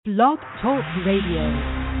Blog Talk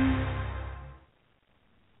Radio.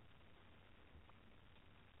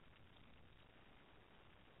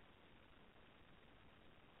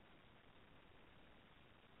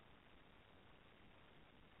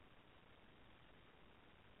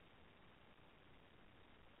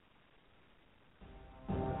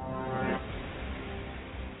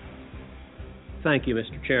 Thank you,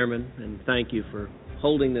 Mr. Chairman, and thank you for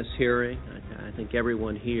holding this hearing. I think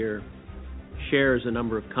everyone here shares a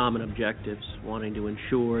number of common objectives, wanting to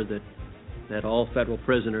ensure that all federal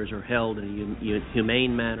prisoners are held in a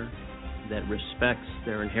humane manner that respects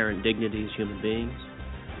their inherent dignity as human beings,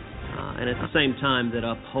 and at the same time that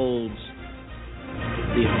upholds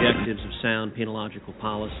the objectives of sound penological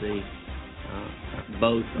policy,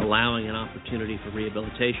 both allowing an opportunity for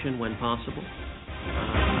rehabilitation when possible,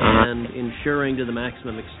 and ensuring to the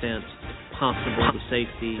maximum extent possible the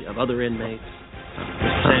safety of other inmates.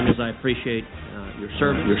 Mr. Samuels, I appreciate your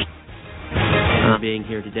service, being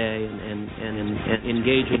here today and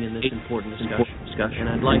engaging in this important discussion.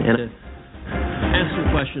 I'd like to ask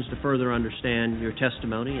some questions to further understand your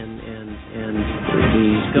testimony and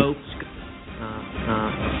the scope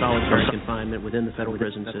of solitary confinement within the federal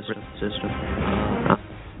prison system.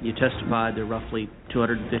 You testified there are roughly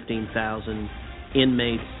 215,000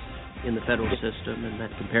 inmates in the federal system, and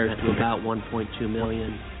that compares to about 1.2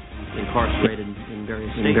 million incarcerated in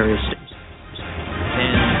various states.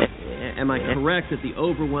 And am I correct that the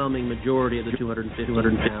overwhelming majority of the 215,000 in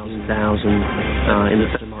the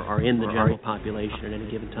system are in the general population at any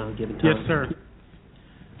given time? Yes, sir.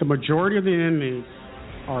 The majority of the inmates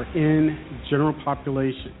are in general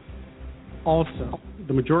population. Also,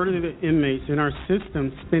 the majority of the inmates in our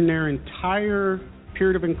system spend their entire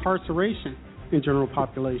period of incarceration in general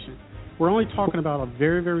population. We're only talking about a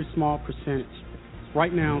very, very small percentage.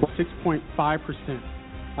 Right now, 6.5%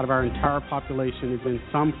 out of our entire population is in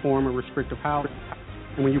some form of restrictive housing.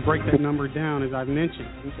 And when you break that number down, as I've mentioned,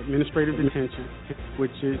 administrative detention,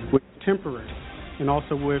 which is temporary, and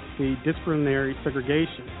also with the disciplinary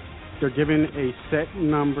segregation, they're given a set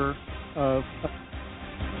number of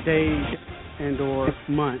days and or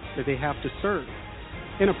months that they have to serve.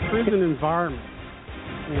 In a prison environment,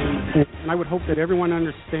 and I would hope that everyone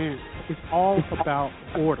understands, it's all about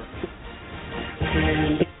order.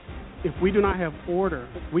 And if we do not have order,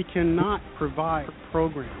 we cannot provide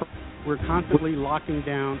programs. We're constantly locking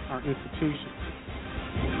down our institutions.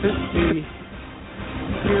 Since the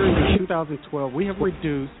hearing in 2012, we have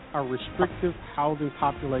reduced our restrictive housing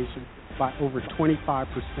population by over 25%.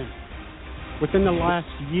 Within the last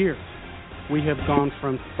year, we have gone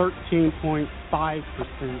from 13.5%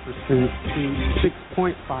 to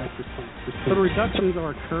 6.5%. So the reductions are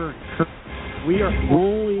occurring. We are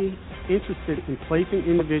only interested in placing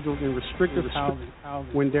individuals in restrictive housing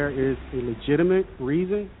when there is a legitimate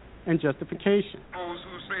reason and justification. Those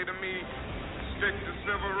who say to me, stick to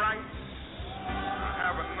civil rights, I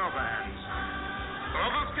have another answer.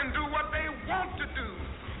 Others can do what they want to do.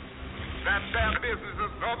 That's their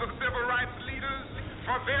business. Other civil rights leaders,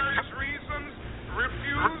 for various reasons,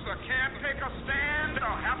 refuse or can't take a stand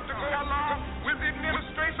or have to go along with the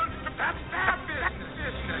administration. That's their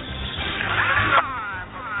business.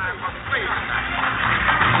 I'm afraid of that.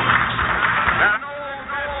 No,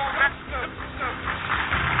 that's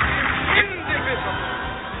indivisible.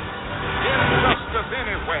 Injustice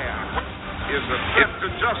anywhere is a threat to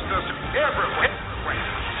justice everywhere.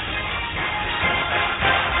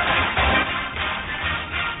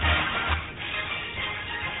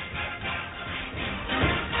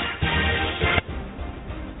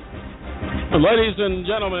 Ladies and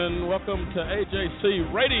gentlemen, welcome to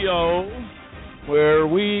AJC Radio, where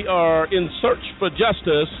we are in search for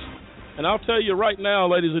justice. And I'll tell you right now,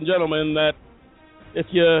 ladies and gentlemen, that if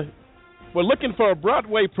you were looking for a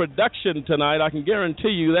Broadway production tonight, I can guarantee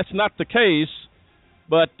you that's not the case.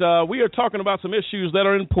 But we are talking about some issues that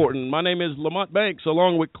are important. My name is Lamont Banks,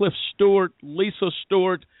 along with Cliff Stewart, Lisa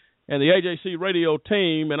Stewart, and the AJC Radio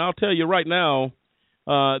team. And I'll tell you right now,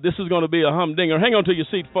 this is going to be a humdinger. Hang on to your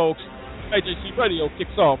seat, folks. AJC Radio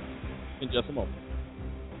kicks off in just a moment.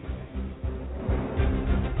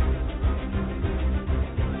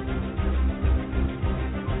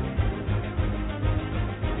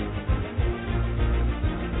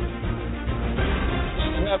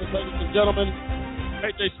 Ladies and gentlemen,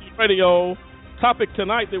 AJC Radio. Topic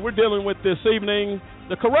tonight that we're dealing with this evening,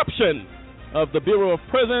 the corruption of the Bureau of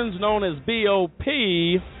Prisons, known as BOP.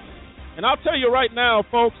 And I'll tell you right now,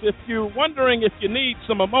 folks, if you're wondering if you need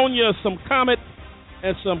some ammonia, some Comet,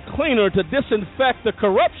 and some cleaner to disinfect the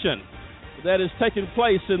corruption that is taking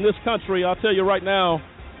place in this country, I'll tell you right now,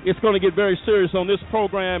 it's going to get very serious on this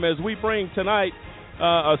program as we bring tonight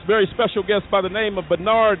a very special guest by the name of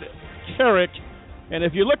Bernard Kerik. And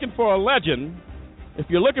if you're looking for a legend, if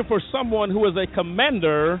you're looking for someone who is a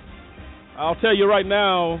commander, I'll tell you right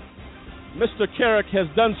now, Mr. Kerik has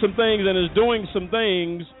done some things and is doing some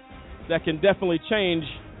things that can definitely change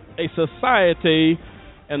a society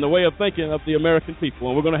and the way of thinking of the American people.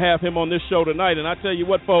 And we're going to have him on this show tonight. And I tell you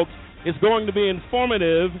what, folks, it's going to be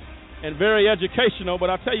informative and very educational, but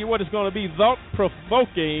I'll tell you what, it's going to be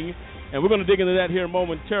thought-provoking, and we're going to dig into that here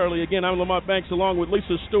momentarily. Again, I'm Lamont Banks along with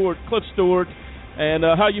Lisa Stewart, Cliff Stewart, and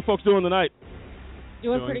how you folks doing tonight?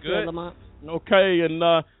 Doing pretty good, Lamont. Okay, and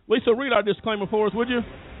Lisa, read our disclaimer for us, would you?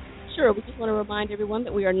 Sure. We just want to remind everyone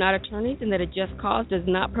that we are not attorneys and that A Just Cause does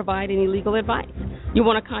not provide any legal advice. You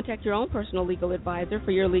want to contact your own personal legal advisor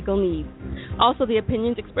for your legal needs. Also, the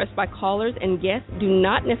opinions expressed by callers and guests do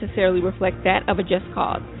not necessarily reflect that of A Just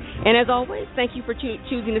Cause. And as always, thank you for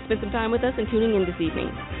choosing to spend some time with us and tuning in this evening.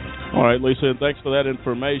 All right, Lisa, and thanks for that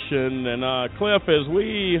information. And Cliff, as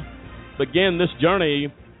we begin this journey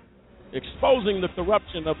exposing the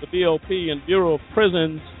corruption of the BOP and Bureau of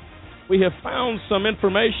Prisons, we have found some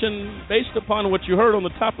information based upon what you heard on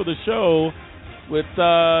the top of the show with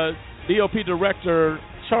BOP Director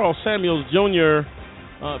Charles Samuels Jr.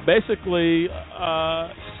 Basically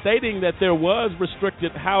stating that there was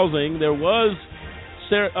restricted housing, there was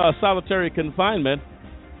solitary confinement,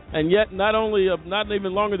 and yet not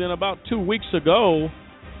even longer than about 2 weeks ago,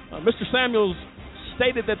 Mr. Samuels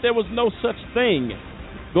stated that there was no such thing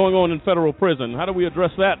going on in federal prison. How do we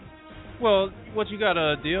address that? Well, what you got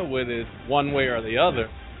to deal with is one way or the other.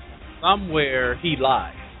 Somewhere he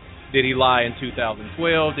lied. Did he lie in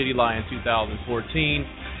 2012? Did he lie in 2014?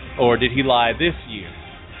 Or did he lie this year?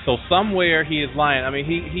 So somewhere he is lying. I mean,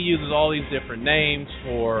 he uses all these different names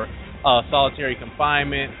for solitary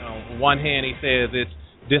confinement. On one hand, he says it's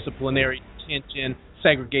disciplinary detention,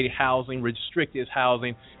 segregated housing, restricted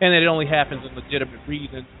housing, and that it only happens in legitimate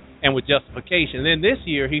reasons and with justification. And then this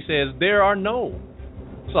year he says there are no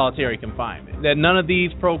solitary confinement, that none of these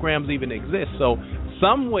programs even exist. So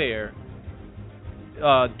somewhere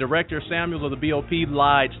Director Samuels of the BOP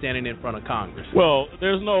lied standing in front of Congress. Well,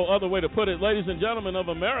 there's no other way to put it. Ladies and gentlemen of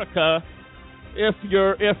America, if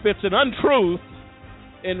it's an untruth,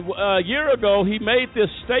 and a year ago he made this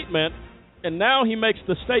statement, and now he makes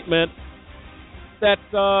the statement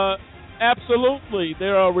that absolutely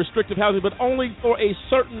there are restrictive housing, but only for a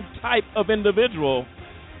certain type of individual.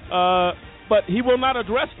 But he will not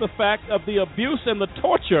address the fact of the abuse and the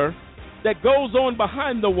torture that goes on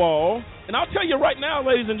behind the wall. And I'll tell you right now,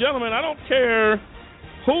 ladies and gentlemen, I don't care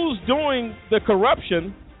who's doing the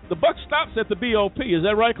corruption. The buck stops at the BOP. Is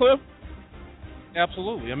that right, Cliff?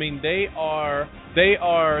 Absolutely. I mean, they are the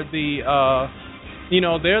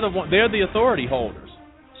they're the authority holders.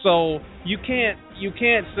 So you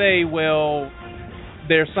can't say, well,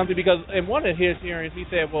 there's something, because in one of his hearings he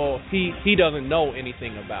said, well, he doesn't know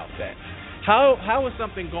anything about that. How is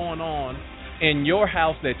something going on in your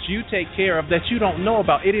house that you take care of that you don't know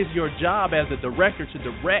about? It is your job as a director to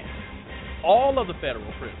direct all of the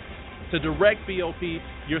federal prisons, to direct BOP.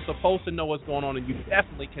 You're supposed to know what's going on, and you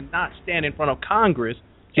definitely cannot stand in front of Congress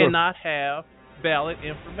and not have valid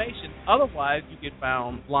information. Otherwise, you get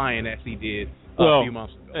found lying, as he did a few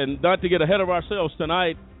months ago. And not to get ahead of ourselves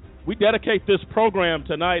tonight, we dedicate this program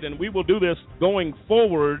tonight, and we will do this going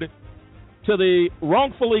forward, to the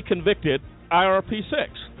wrongfully convicted IRP-6.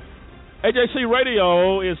 AJC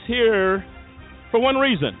Radio is here for one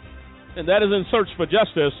reason, and that is in search for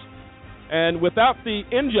justice. And without the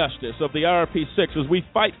injustice of the IRP-6, as we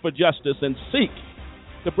fight for justice and seek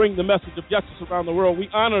to bring the message of justice around the world, we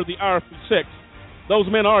honor the IRP-6. Those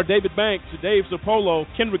men are David Banks, Dave Zappolo,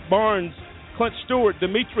 Kendrick Barnes, Clint Stewart,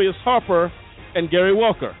 Demetrius Harper, and Gary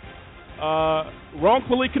Walker.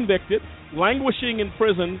 Wrongfully convicted, languishing in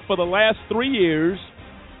prison for the last 3 years,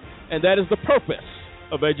 and that is the purpose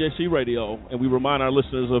of AJC Radio, and we remind our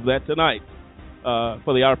listeners of that tonight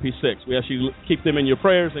for the RP6. We ask you to keep them in your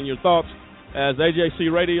prayers and your thoughts as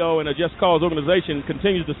AJC Radio and a Just Cause organization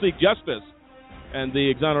continues to seek justice and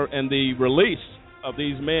the release of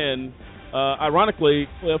these men, ironically,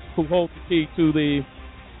 Cliff, who hold the key to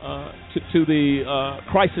the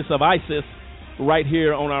crisis of ISIS right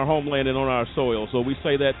here on our homeland and on our soil. So we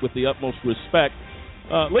say that with the utmost respect.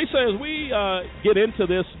 Lisa, as we get into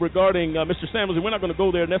this regarding Mr. Samuels, and we're not going to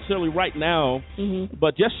go there necessarily right now,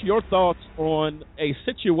 but just your thoughts on a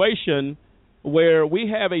situation where we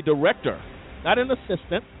have a director, not an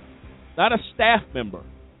assistant, not a staff member.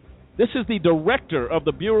 This is the director of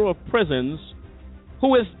the Bureau of Prisons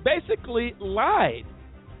who has basically lied.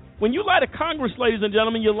 When you lie to Congress, ladies and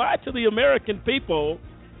gentlemen, you lie to the American people,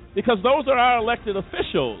 because those are our elected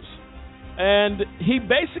officials. And he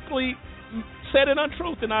basically said an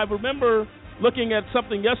untruth. And I remember looking at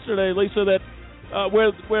something yesterday, Lisa, that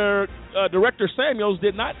where Director Samuels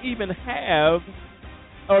did not even have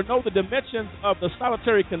or know the dimensions of the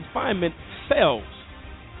solitary confinement cells.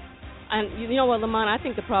 And you know what, Lamont, I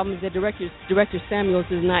think the problem is that Director Samuels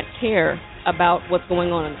does not care about what's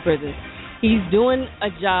going on in the prison. He's doing a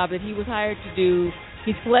job that he was hired to do.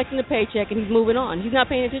 He's collecting a paycheck, and he's moving on. He's not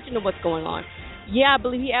paying attention to what's going on. Yeah, I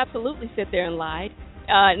believe he absolutely sat there and lied.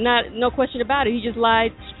 No question about it. He just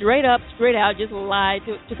lied straight up, straight out, just lied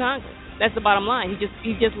to Congress. That's the bottom line.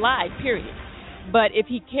 He just lied, period. But if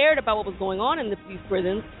he cared about what was going on in these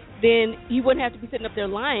prisons, then he wouldn't have to be sitting up there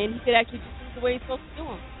lying. He could actually just do the way he's supposed to do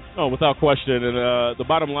them. Oh, without question. And the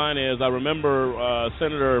bottom line is, I remember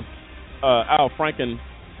Senator Al Franken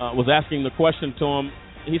was asking the question to him.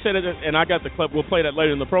 He said it, and I got the clip. We'll play that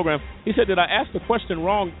later in the program. He said, did I ask the question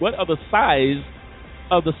wrong? What are the size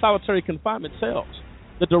of the solitary confinement cells?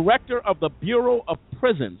 The director of the Bureau of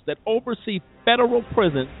Prisons that oversee federal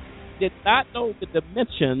prisons did not know the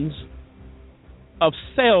dimensions of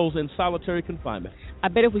cells in solitary confinement. I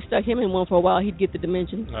bet if we stuck him in one for a while, he'd get the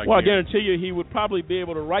dimensions. Well, I guarantee you he would probably be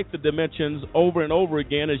able to write the dimensions over and over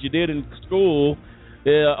again, as you did in school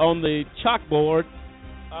on the chalkboard.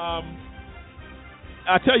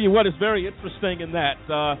 I tell you what is very interesting in that.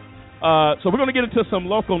 So we're going to get into some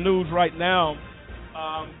local news right now.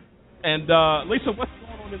 And Lisa, what's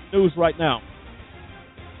going on in the news right now?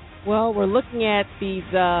 Well, we're looking at these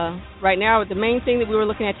right now. The main thing that we were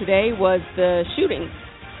looking at today was the shooting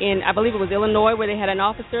in, I believe it was Illinois, where they had an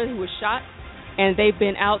officer who was shot, and they've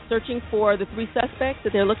been out searching for the 3 suspects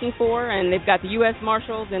that they're looking for, and they've got the U.S.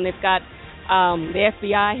 Marshals and they've got the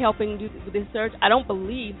FBI helping do this search. I don't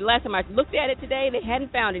believe, the last time I looked at it today, they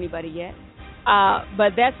hadn't found anybody yet.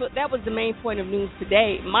 But that was the main point of news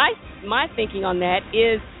today. My thinking on that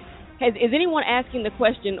is anyone asking the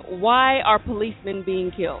question, why are policemen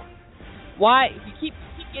being killed? Why, if you keep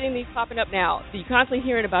getting these popping up now, so you're constantly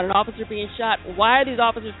hearing about an officer being shot, why are these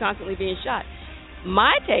officers constantly being shot?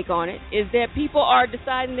 My take on it is that people are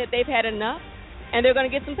deciding that they've had enough and they're going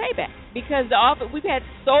to get some payback, because we've had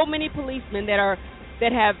so many policemen that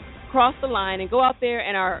have crossed the line and go out there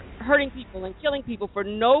and are hurting people and killing people for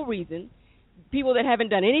no reason, people that haven't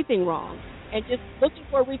done anything wrong, and just looking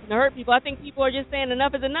for a reason to hurt people. I think people are just saying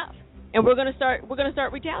enough is enough. And we're going to start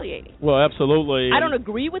retaliating. Well, absolutely. I don't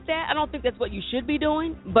agree with that. I don't think that's what you should be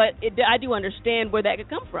doing, but I do understand where that could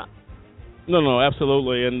come from. No,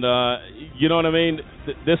 absolutely. And you know what I mean?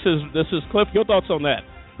 This is Cliff. Your thoughts on that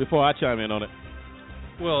before I chime in on it?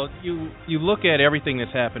 Well, you look at everything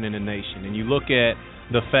that's happened in the nation, and you look at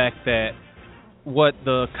the fact that what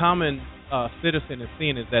the common citizen is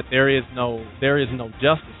seeing is that there is no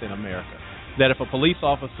justice in America. That if a police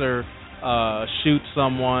officer shoots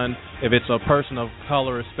someone, if it's a person of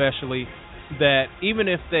color especially, that even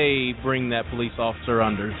if they bring that police officer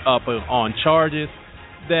up on charges,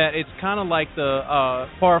 that it's kind of like the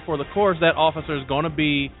par for the course. That officer is going to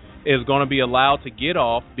be allowed to get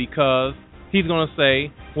off because he's going to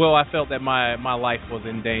say, well, I felt that my life was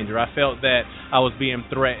in danger. I felt that I was being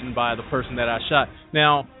threatened by the person that I shot.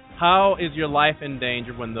 Now, how is your life in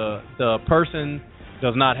danger when the person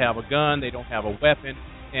does not have a gun, they don't have a weapon,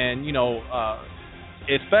 and,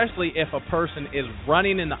 especially if a person is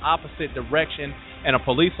running in the opposite direction and a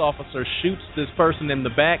police officer shoots this person in the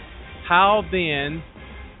back, how then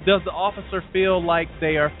does the officer feel like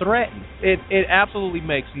they are threatened? It absolutely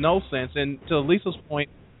makes no sense. And to Lisa's point,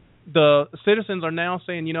 the citizens are now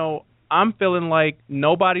saying, I'm feeling like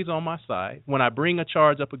nobody's on my side. When I bring a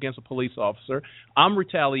charge up against a police officer, I'm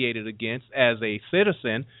retaliated against as a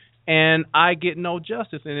citizen, and I get no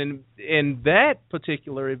justice. And in that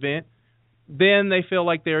particular event, then they feel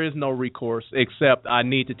like there is no recourse except I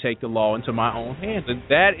need to take the law into my own hands. And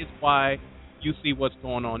that is why you see what's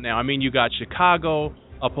going on now. I mean, you got Chicago,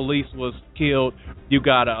 a police was killed. You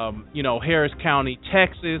got, Harris County,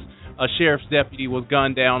 Texas, a sheriff's deputy was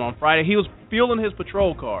gunned down on Friday. He was fueling his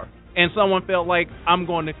patrol car, and someone felt like, I'm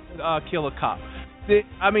going to kill a cop.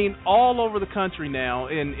 All over the country now,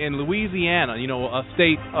 in Louisiana, a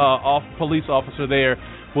state police officer there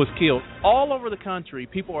was killed. All over the country,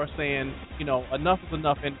 people are saying, enough is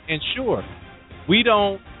enough. And sure, we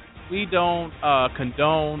don't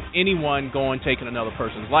condone anyone taking another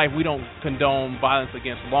person's life. We don't condone violence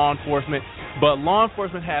against law enforcement. But law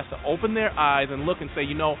enforcement has to open their eyes and look and say,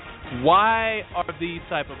 why are these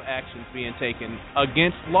type of actions being taken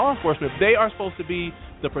against law enforcement? They are supposed to be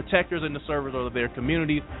the protectors and the servers of their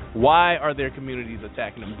communities. Why are their communities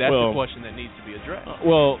attacking them? That's the question that needs to be addressed.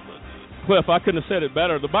 Cliff, I couldn't have said it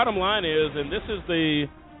better. The bottom line is, and this is the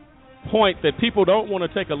point that people don't want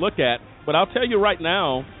to take a look at, But I'll tell you right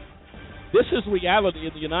now, this is reality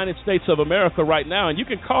in the United States of America right now, and you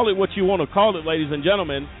can call it what you want to call it, ladies and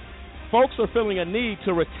gentlemen. Folks are feeling a need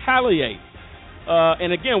to retaliate.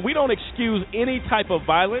 And again, we don't excuse any type of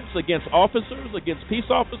violence against officers, against peace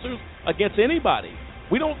officers, against anybody.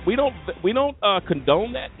 We don't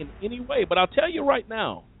condone that in any way. But I'll tell you right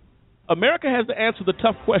now, America has to answer the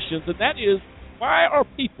tough questions, and that is, why are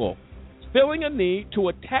people feeling a need to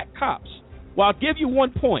attack cops? Well, I'll give you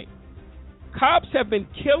one point. Cops have been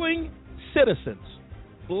killing citizens,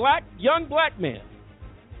 young black men,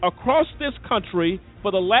 across this country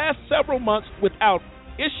for the last several months without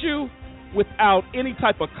issue, without any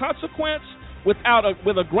type of consequence, with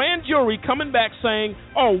a grand jury coming back saying,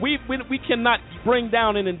 "Oh, we cannot bring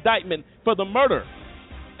down an indictment for the murder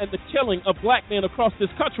and the killing of black men across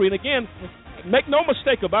this country." And again, make no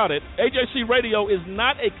mistake about it, AJC Radio is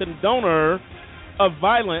not a condoner of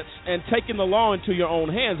violence and taking the law into your own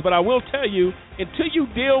hands. But I will tell you, until you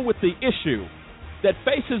deal with the issue that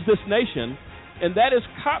faces this nation, and that is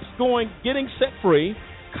cops getting set free,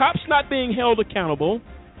 cops not being held accountable,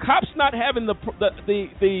 cops not having the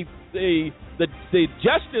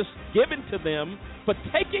justice given to them for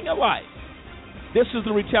taking a life, this is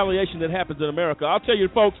the retaliation that happens in America. I'll tell you,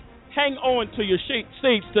 folks, hang on to your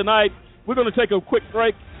seats tonight. We're going to take a quick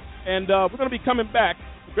break, and we're going to be coming back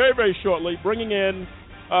very, very shortly, bringing in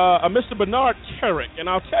a Mr. Bernard Carrick. And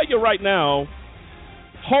I'll tell you right now,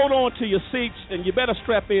 hold on to your seats, and you better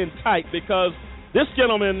strap in tight, because this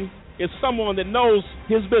gentleman is someone that knows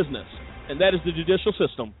his business, and that is the judicial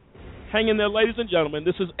system. Hang in there, ladies and gentlemen.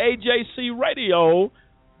 This is AJC Radio,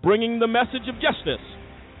 bringing the message of justice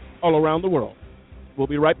all around the world. We'll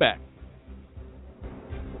be right back.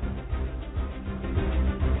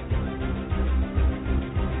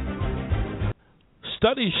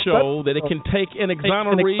 Studies show that it can take an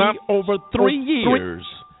exoneree over 3 years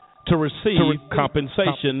to receive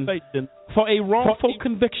compensation for a wrongful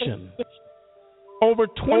conviction. Over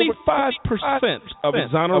 25% of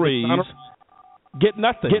exonerees get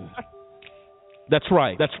nothing. That's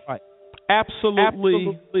right.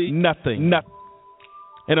 Absolutely nothing.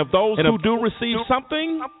 And of those who do receive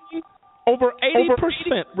something, over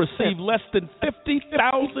 80% receive less than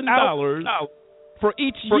 $50,000 for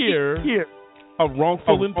each year of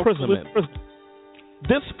wrongful imprisonment.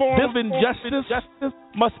 This form of injustice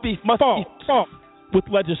must be fought with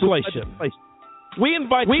legislation. We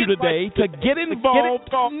invite you today to get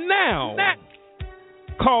involved now.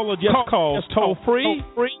 Call or just call toll free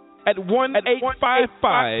at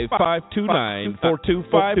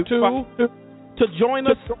 1-855-529-4252 to join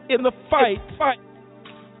us in the fight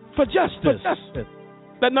for justice.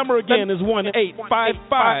 That number again is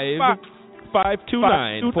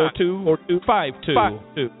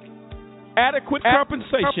 1-855-529-4252. Adequate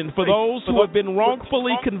compensation for those who have been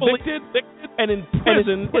wrongfully convicted and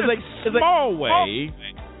imprisoned is a small way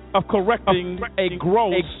of correcting a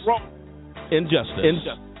gross injustice.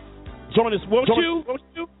 Join us, won't you,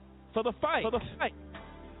 for the fight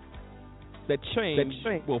that change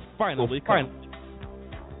will finally come.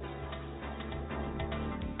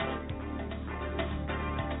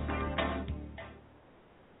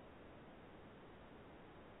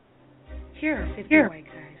 Here are 50 white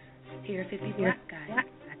guys. Here are 50 black guys.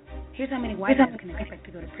 Here's how many white guys can expect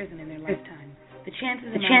to go to prison in their lifetime. The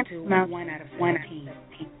chances amount to 1 out of 17.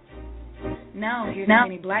 Now, here's how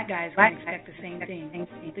many black guys can expect the same thing.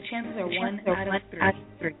 The chances are 1 out of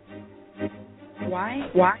 3. Why?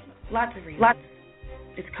 Lots of reasons.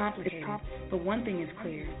 It's complicated, but one thing is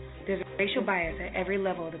clear. There's racial bias at every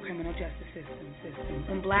level of the criminal justice system.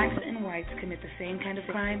 When blacks and whites commit the same kind of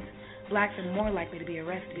crimes, blacks are more likely to be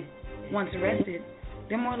arrested. Once arrested,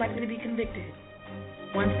 they're more likely to be convicted.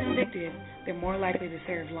 Once convicted, they're more likely to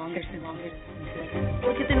serve longer sentences.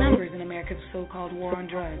 Look at the numbers in America's so-called war on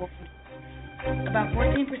drugs. About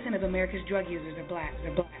 14% of America's drug users are black,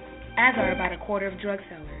 as are about a quarter of drug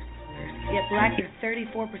sellers. Yet black is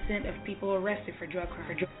 34% of people arrested for drug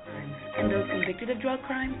crimes. And those convicted of drug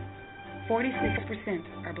crimes, 46%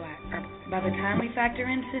 are black. By the time we factor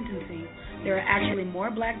in sentencing, there are actually more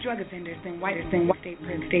black drug offenders than white state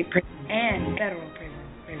prison and federal prison.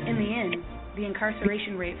 In the end, the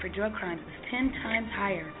incarceration rate for drug crimes is 10 times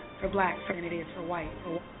higher for blacks than it is for whites.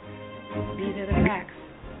 These are the facts.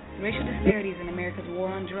 Racial disparities in America's war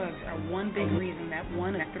on drugs are one big reason that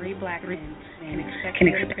 1 of 3 black men can expect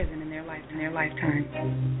to go to prison in their lifetime.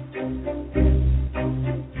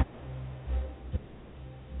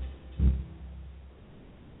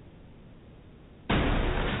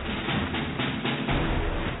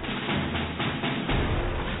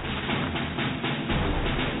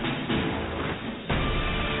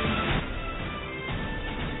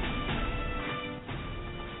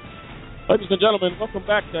 Ladies and gentlemen, welcome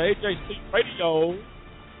back to AJC Radio,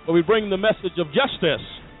 where we bring the message of justice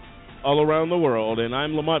all around the world. And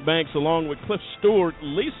I'm Lamont Banks along with Cliff Stewart,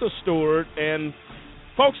 Lisa Stewart. And,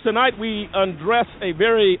 folks, tonight we address a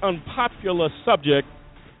very unpopular subject,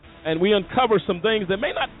 and we uncover some things that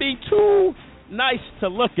may not be too nice to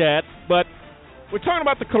look at, but we're talking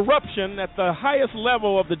about the corruption at the highest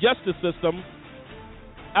level of the justice system,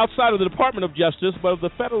 outside of the Department of Justice, but of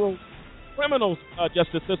the federal criminal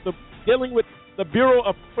justice system, dealing with the Bureau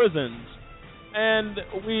of Prisons. And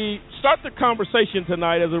we start the conversation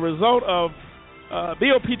tonight as a result of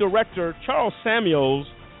BOP Director Charles Samuels,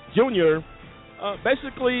 Jr.,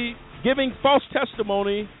 basically giving false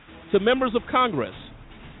testimony to members of Congress,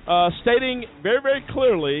 stating very, very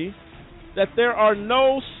clearly that there are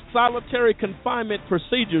no solitary confinement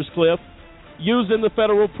procedures, Cliff, used in the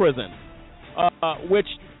federal prison, which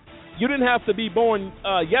you didn't have to be born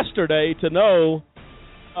yesterday to know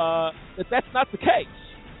that that's not the case.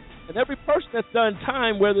 And every person that's done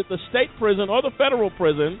time, whether it's the state prison or the federal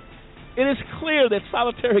prison, it is clear that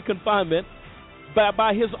solitary confinement,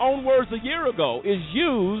 by his own words a year ago, is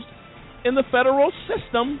used in the federal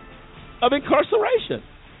system of incarceration.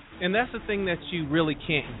 And that's the thing that you really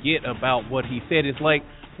can't get about what he said. It's like,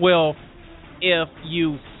 well, if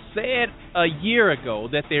you said a year ago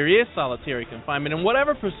that there is solitary confinement, and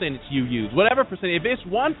whatever percentage you use, whatever percentage, if it's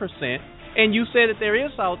 1%, and you say that there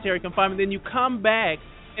is solitary confinement, then you come back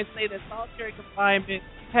and say that solitary confinement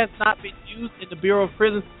has not been used in the Bureau of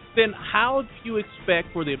Prisons, then how do you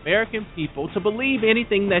expect for the American people to believe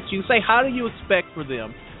anything that you say? How do you expect for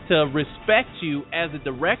them to respect you as a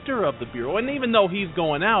director of the Bureau? And even though he's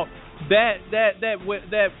going out, that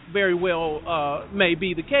very well may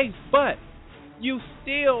be the case, but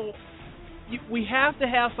we have to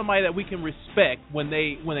have somebody that we can respect when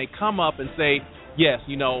they come up and say, yes,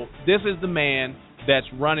 you know, this is the man that's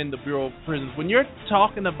running the Bureau of Prisons. When you're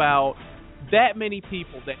talking about that many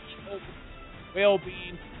people that show their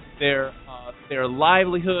well-being, their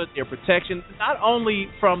livelihood, their protection, not only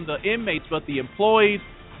from the inmates but the employees,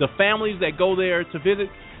 the families that go there to visit.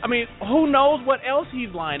 I mean, who knows what else he's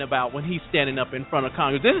lying about when he's standing up in front of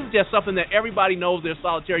Congress. This is just something that everybody knows there's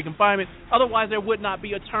solitary confinement. Otherwise, there would not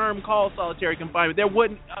be a term called solitary confinement. There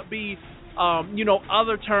wouldn't be,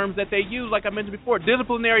 other terms that they use, like I mentioned before.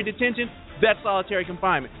 Disciplinary detention, that's solitary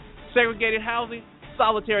confinement. Segregated housing,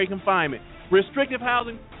 solitary confinement. Restrictive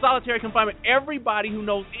housing, solitary confinement. Everybody who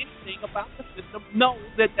knows anything about the system knows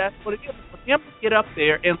that that's what it is. For him to get up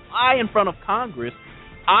there and lie in front of Congress,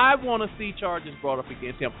 I want to see charges brought up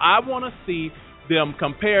against him. I want to see them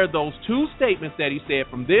compare those two statements that he said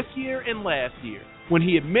from this year and last year, when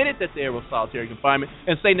he admitted that there was solitary confinement,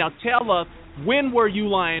 and say, now tell us, when were you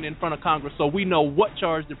lying in front of Congress so we know what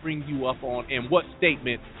charge to bring you up on and what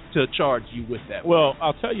statement to charge you with that? Well,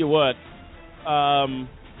 I'll tell you what.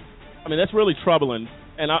 That's really troubling.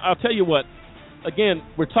 And I'll tell you what. Again,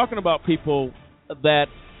 we're talking about people that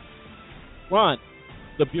run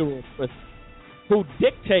the Bureau of Prisons, who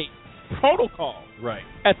dictate protocol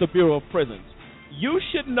at the Bureau of Prisons. You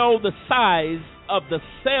should know the size of the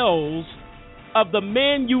cells of the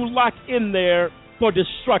men you lock in there for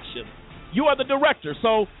destruction. You are the director,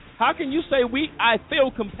 so how can you say I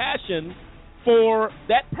feel compassion for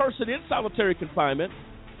that person in solitary confinement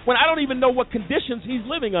when I don't even know what conditions he's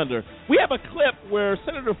living under? We have a clip where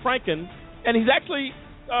Senator Franken, and he's actually,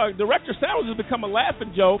 Director Samuels has become a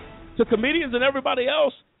laughing joke to comedians and everybody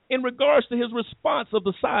else in regards to his response of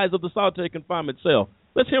the size of the solitary confinement cell.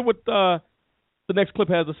 Let's hear what the next clip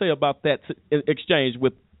has to say about that exchange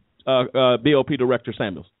with BOP Director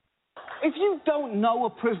Samuels. If you don't know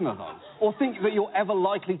a prisoner, though, or think that you're ever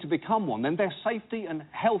likely to become one, then their safety and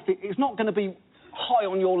health is not going to be high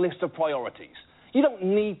on your list of priorities. You don't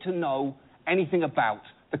need to know anything about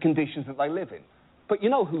the conditions that they live in. But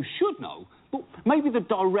you know who should know? Well, maybe the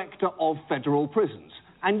director of federal prisons.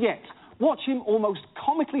 And yet, watch him almost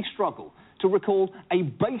comically struggle to recall a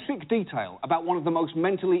basic detail about one of the most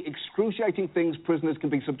mentally excruciating things prisoners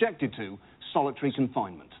can be subjected to, solitary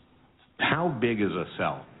confinement. How big is a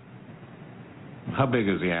cell? How big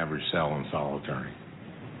is the average cell in solitary?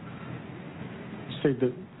 Say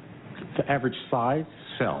the average size?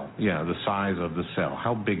 Cell, yeah, the size of the cell.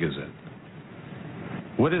 How big is it?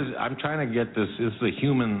 I'm trying to get this is the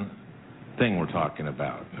human thing we're talking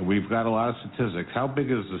about. We've got a lot of statistics. How big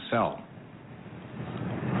is the cell?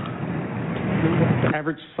 The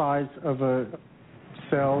average size of a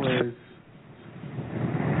cell is...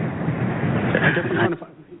 I guess I'm trying to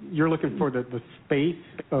find, you're looking for the space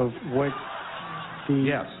of what the...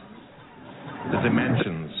 Yes. The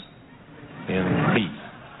dimensions in feet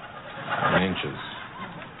and inches.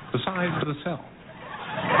 The size of the cell.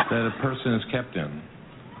 that a person is kept in.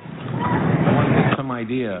 I want to get some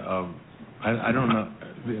idea of, I don't know,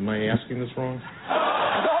 am I asking this wrong?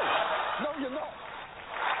 No, you're not.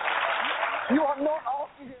 You are not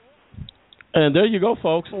asking it. And there you go,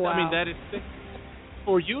 folks. Wow. I mean, that is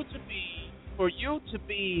for you to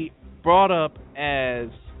be brought up as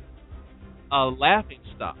a laughing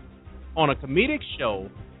stock on a comedic show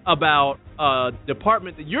about a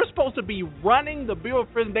department that you're supposed to be running the Bureau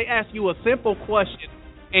of Prisons. They ask you a simple question,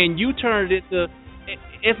 and you turned it to.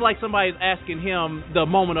 It's like somebody's asking him the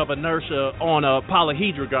moment of inertia on a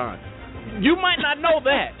polyhedron. You might not know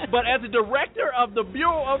that, but as a director of the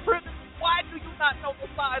Bureau of Prisons, why do you not know the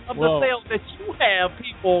size of the cells that you have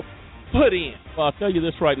people put in? Well, I'll tell you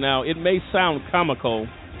this right now. It may sound comical,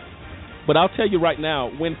 but I'll tell you right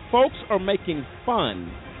now, when folks are making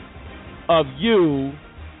fun of you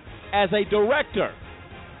as a director,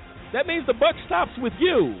 that means the buck stops with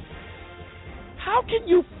you. How can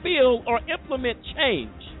you feel or implement change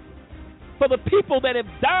for the people that have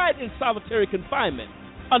died in solitary confinement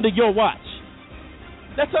under your watch?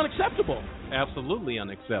 That's unacceptable. Absolutely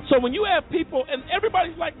unacceptable. So when you have people, and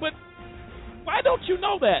everybody's like, but why don't you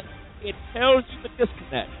know that? It tells you the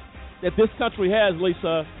disconnect that this country has,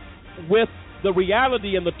 Lisa, with the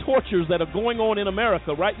reality and the tortures that are going on in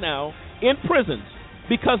America right now in prisons,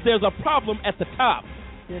 because there's a problem at the top.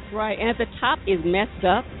 That's right. And at the top is messed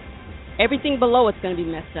up. Everything below it's going to be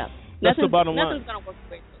messed up. That's the bottom line. Nothing's going to work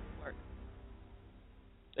the way it's supposed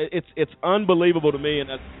to work. It's unbelievable to me, and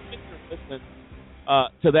that's listening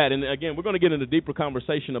to that. And again, we're going to get into a deeper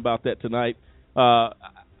conversation about that tonight. I'm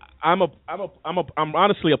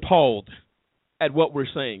honestly appalled at what we're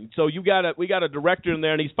seeing. So we got a director in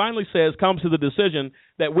there, and he finally comes to the decision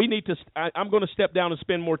that we need to. I'm going to step down and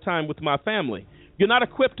spend more time with my family. You're not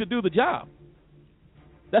equipped to do the job.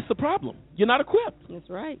 That's the problem. You're not equipped. That's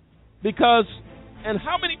right. Because, and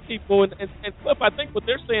how many people, and Cliff, I think what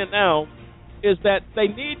they're saying now is that they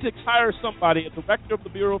need to hire somebody, a director of the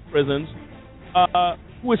Bureau of Prisons,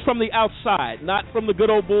 who is from the outside, not from the Good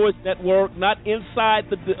Old Boys Network, not inside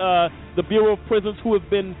the Bureau of Prisons, who have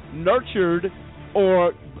been nurtured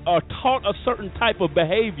or taught a certain type of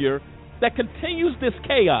behavior that continues this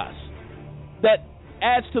chaos that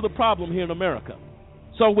adds to the problem here in America.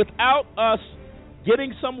 So without us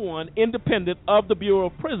getting someone independent of the Bureau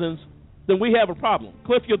of Prisons, then we have a problem.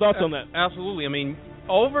 Cliff, your thoughts on that? Absolutely. I mean,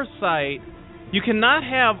 oversight. You cannot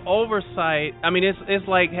have oversight. I mean, it's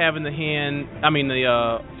like having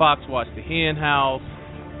the Fox watch the hen house.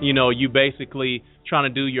 You know, you basically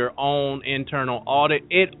trying to do your own internal audit.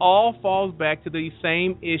 It all falls back to the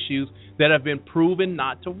same issues that have been proven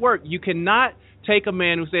not to work. You cannot take a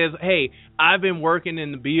man who says, hey, I've been working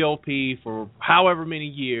in the BOP for however many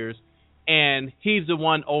years, and he's the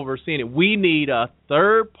one overseeing it. We need a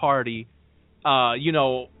third party,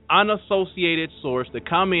 unassociated source to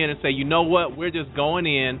come in and say, you know what, we're just going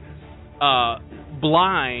in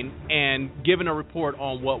blind and giving a report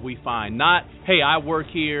on what we find. Not, hey, I work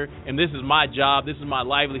here and this is my job, this is my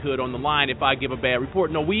livelihood on the line if I give a bad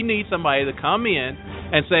report. No, we need somebody to come in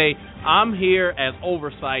and say, I'm here as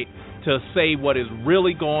oversight to say what is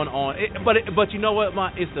really going on. But you know what,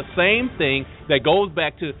 it's the same thing that goes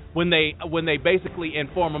back to when they basically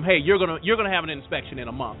inform them, hey, you're gonna have an inspection in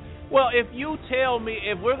a month. Well, if you tell me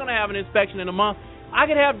if we're gonna have an inspection in a month, I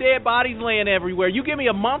could have dead bodies laying everywhere. You give me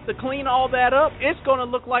a month to clean all that up, it's gonna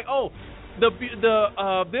look like,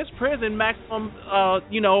 this prison maximum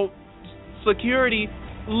security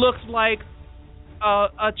looks like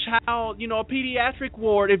a child, a pediatric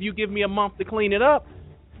ward if you give me a month to clean it up.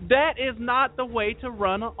 That is not the way to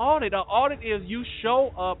run an audit. An audit is you show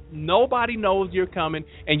up, nobody knows you're coming,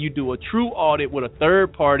 and you do a true audit with a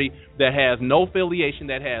third party that has no affiliation,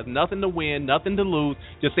 that has nothing to win, nothing to lose,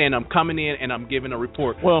 just saying I'm coming in and I'm giving a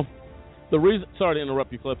report. Well, the reason, sorry to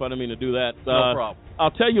interrupt you, Cliff, I didn't mean to do that. No problem. I'll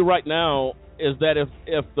tell you right now is that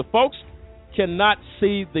if the folks cannot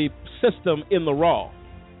see the system in the raw,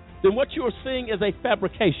 then what you are seeing is a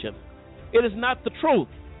fabrication. It is not the truth.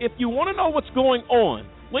 If you want to know what's going on,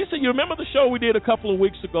 Lisa, you remember the show we did a couple of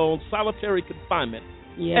weeks ago on solitary confinement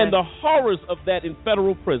and the horrors of that in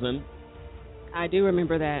federal prison? I do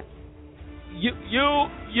remember that. You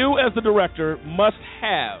as the director must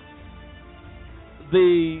have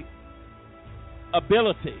the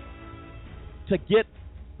ability to get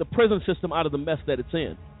the prison system out of the mess that it's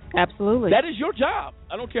in. Absolutely. That is your job.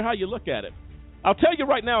 I don't care how you look at it. I'll tell you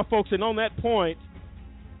right now, folks, and on that point,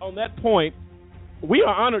 we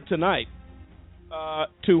are honored tonight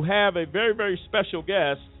to have a very, very special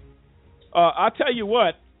guest. I'll tell you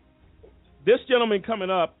what, this gentleman coming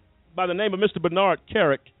up by the name of Mr. Bernard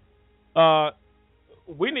Carrick,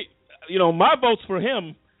 we need, my vote's for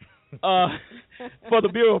him for the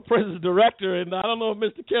Bureau of Prisons Director, and I don't know if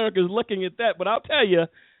Mr. Carrick is looking at that, but I'll tell you,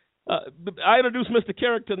 I introduced Mr.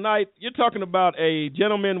 Carrick tonight. You're talking about a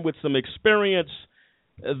gentleman with some experience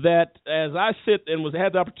that, as I sit and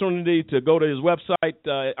had the opportunity to go to his website,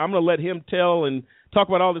 I'm going to let him tell and talk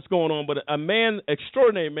about all that's going on, but a man,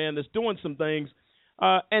 extraordinary man that's doing some things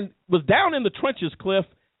and was down in the trenches, Cliff,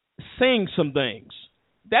 saying some things.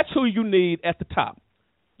 That's who you need at the top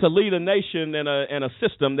to lead a nation and a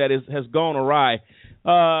system that has gone awry.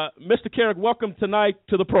 Mr. Carrick, welcome tonight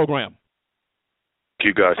to the program.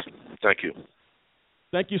 Thank you, guys. Thank you.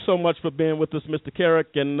 Thank you so much for being with us, Mr.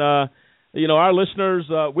 Carrick. And, our listeners,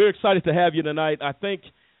 we're excited to have you tonight. I think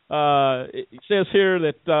it says here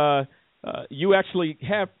that you actually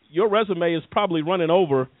have – your resume is probably running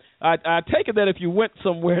over. I take it that if you went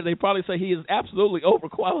somewhere, they probably say he is absolutely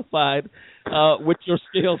overqualified with your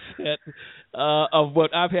skill set of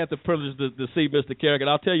what I've had the privilege to see, Mr. Carrick. And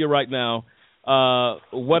I'll tell you right now,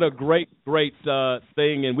 what a great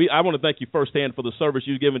thing. And I want to thank you firsthand for the service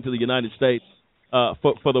you've given to the United States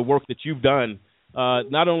for the work that you've done,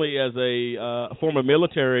 not only as a former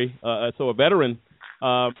military, so a veteran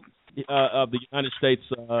of the United States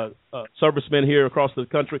servicemen here across the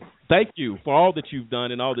country. Thank you for all that you've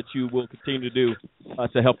done and all that you will continue to do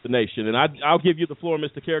to help the nation. And I'll give you the floor,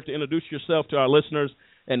 Mr. Carrick, to introduce yourself to our listeners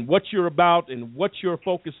and what you're about and what your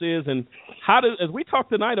focus is, and as we talk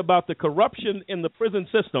tonight about the corruption in the prison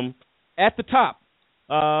system at the top,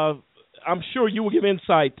 I'm sure you will give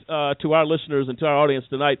insight to our listeners and to our audience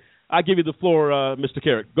tonight. I give you the floor, Mr.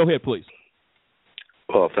 Carrick. Go ahead, please.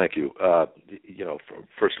 Well, thank you.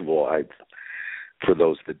 First of all, for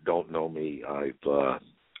those that don't know me, I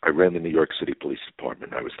ran the New York City Police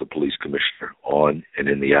Department. I was the police commissioner on and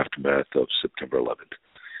in the aftermath of September 11th.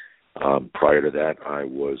 Prior to that, I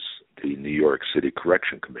was the New York City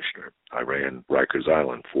Correction Commissioner. I ran Rikers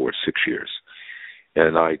Island for 6 years.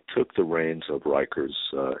 And I took the reins of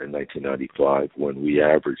Rikers in 1995 when we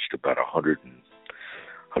averaged about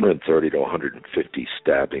 130 to 150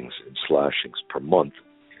 stabbings and slashings per month.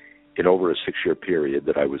 In over a 6-year period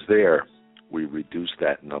that I was there, we reduced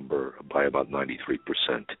that number by about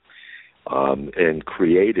 93%. And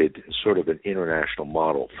created sort of an international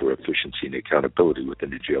model for efficiency and accountability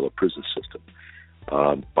within the jail or prison system.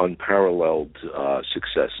 Unparalleled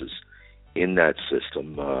successes in that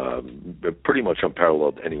system, pretty much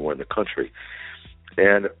unparalleled anywhere in the country.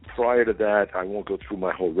 And prior to that, I won't go through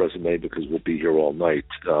my whole resume because we'll be here all night.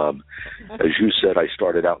 As you said, I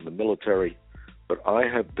started out in the military, but I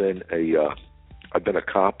have been I've been a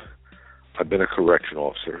cop, I've been a correction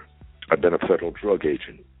officer, I've been a federal drug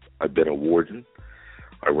agent, I've been a warden,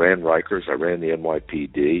 I ran Rikers, I ran the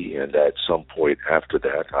NYPD, and at some point after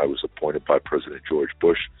that, I was appointed by President George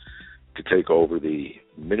Bush to take over the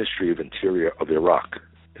Ministry of Interior of Iraq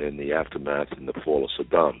in the aftermath and the fall of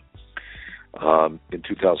Saddam. In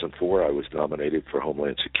 2004, I was nominated for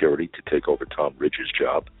Homeland Security to take over Tom Ridge's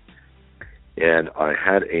job, and I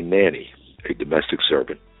had a nanny, a domestic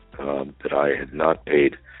servant, that I had not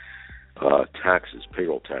paid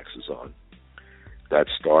payroll taxes on. That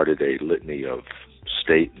started a litany of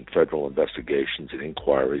state and federal investigations and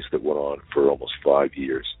inquiries that went on for almost 5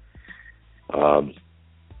 years. And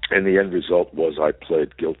the end result was I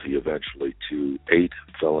pled guilty eventually to 8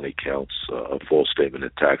 felony counts of false statement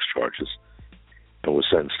and tax charges, and was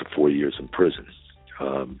sentenced to 4 years in prison.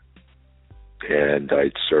 And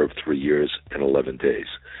I'd served 3 years and 11 days.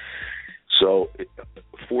 So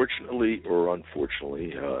fortunately or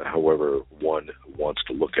unfortunately, however one wants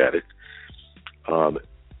to look at it,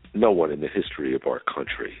 no one in the history of our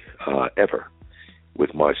country ever,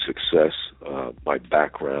 with my success, my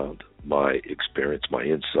background, my experience, my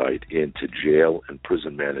insight into jail and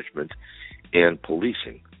prison management and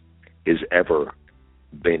policing, has ever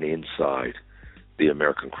been inside the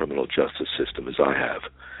American criminal justice system as I have.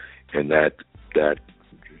 And that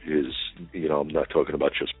is, I'm not talking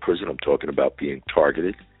about just prison. I'm talking about being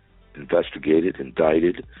targeted, investigated,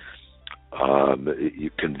 indicted,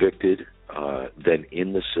 convicted, then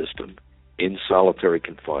in the system, in solitary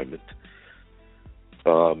confinement.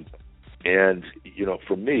 And,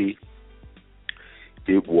 for me,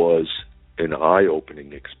 it was an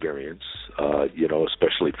eye-opening experience,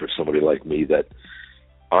 especially for somebody like me that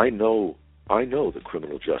I know the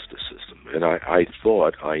criminal justice system, and I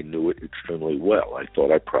thought I knew it extremely well. I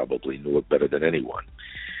thought I probably knew it better than anyone.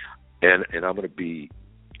 And I'm going to be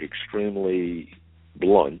extremely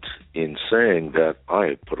blunt in saying that I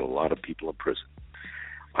have put a lot of people in prison.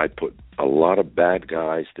 I put a lot of bad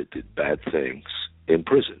guys that did bad things in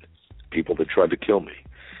prison, people that tried to kill me,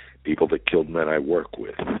 people that killed men I work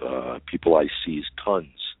with, people I seized tons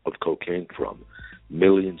of cocaine from,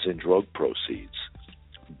 millions in drug proceeds,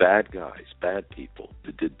 bad guys, bad people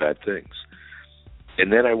that did bad things.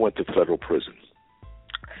 And then I went to federal prison,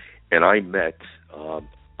 and I met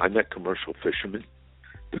commercial fishermen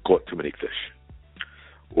that caught too many fish,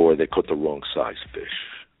 or they caught the wrong size fish.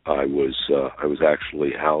 I was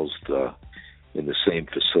actually housed in the same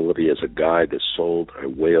facility as a guy that sold a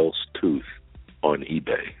whale's tooth on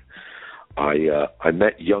eBay. I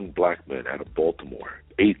met young black men out of Baltimore,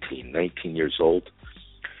 18, 19 years old,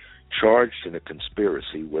 charged in a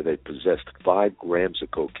conspiracy where they possessed 5 grams of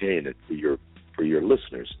cocaine. And for your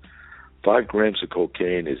listeners, 5 grams of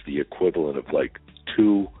cocaine is the equivalent of like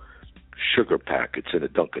 2 sugar packets in a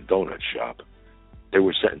Dunkin' Donuts shop. They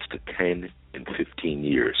were sentenced to 10 and 15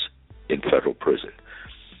 years in federal prison.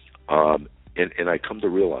 And I come to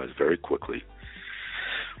realize very quickly,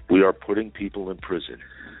 we are putting people in prison,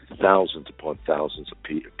 thousands upon thousands of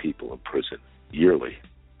people in prison yearly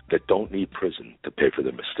that don't need prison to pay for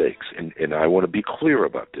their mistakes. And I want to be clear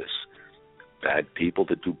about this. Bad people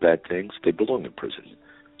that do bad things, they belong in prison.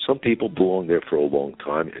 Some people belong there for a long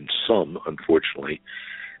time, and some, unfortunately,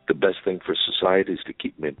 the best thing for society is to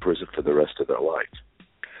keep them in prison for the rest of their life.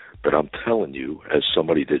 But I'm telling you, as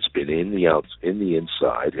somebody that's been in the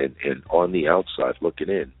inside and on the outside looking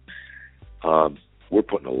in, we're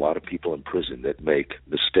putting a lot of people in prison that make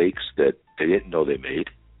mistakes that they didn't know they made.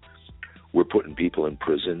 We're putting people in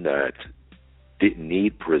prison that didn't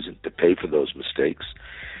need prison to pay for those mistakes.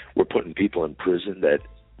 We're putting people in prison that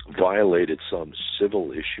violated some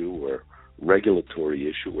civil issue or regulatory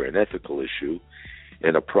issue or an ethical issue,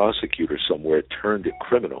 and a prosecutor somewhere turned it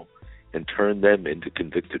criminal and turned them into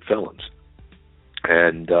convicted felons.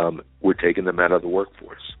 And we're taking them out of the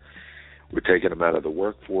workforce. We're taking them out of the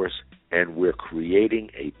workforce, and we're creating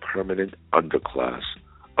a permanent underclass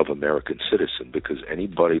of American citizen, because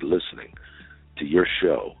anybody listening to your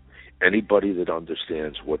show, anybody that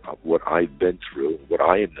understands what I've been through, what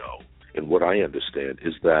I know, and what I understand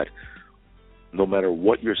is that no matter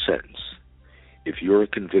what your sentence, if you're a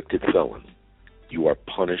convicted felon, you are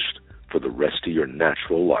punished for the rest of your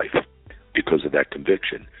natural life because of that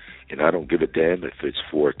conviction. And I don't give a damn if it's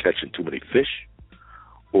for catching too many fish,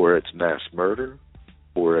 or it's mass murder,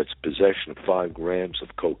 or it's possession of 5 grams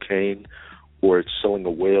of cocaine, or it's selling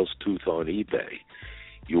a whale's tooth on eBay.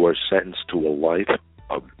 You are sentenced to a life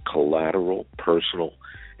of collateral, personal,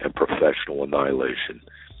 and professional annihilation.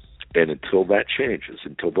 And until that changes,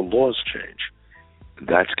 until the laws change,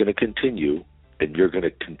 that's going to continue, and you're going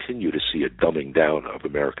to continue to see a dumbing down of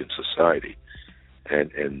American society.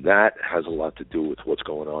 And that has a lot to do with what's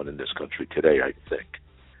going on in this country today, I think.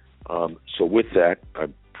 So with that,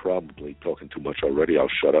 I'm probably talking too much already. I'll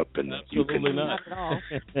shut up, and Absolutely you can... not at all.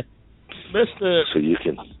 Mr. So you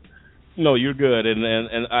can... No, you're good,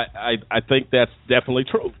 and I think that's definitely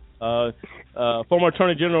true. Former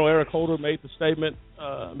Attorney General Eric Holder made the statement,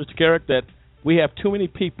 Mr. Carrick, that we have too many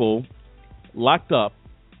people locked up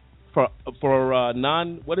for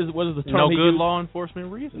what is the term? No good law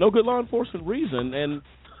enforcement reason. No good law enforcement reason. And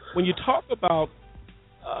when you talk about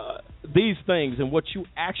these things and what you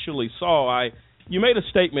actually saw, you made a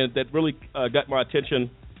statement that really got my attention,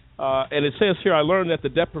 and it says here, I learned that the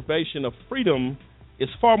deprivation of freedom is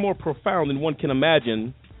far more profound than one can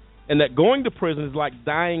imagine, and that going to prison is like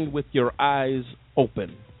dying with your eyes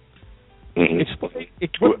open. Mm-hmm.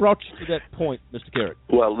 What brought you to that point, Mr. Carrick?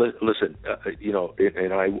 Well, listen,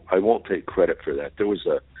 and I won't take credit for that. There was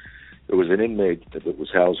an inmate that was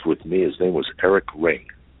housed with me. His name was Eric Ring,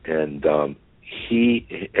 and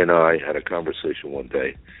he and I had a conversation one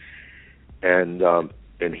day, and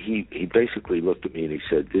he basically looked at me and he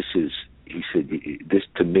said, "This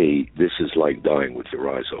to me, this is like dying with your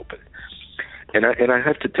eyes open." And I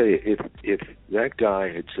have to tell you, if that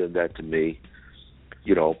guy had said that to me,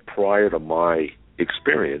 prior to my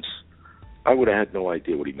experience, I would have had no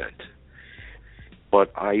idea what he meant.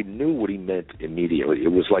 But I knew what he meant immediately.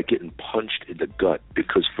 It was like getting punched in the gut,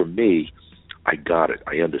 because for me, I got it.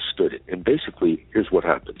 I understood it. And basically, here's what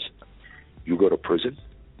happens. You go to prison.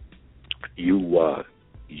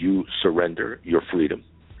 You surrender your freedom.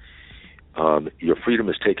 Your freedom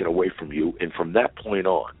is taken away from you. And from that point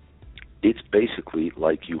on, it's basically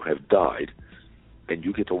like you have died, and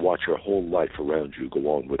you get to watch your whole life around you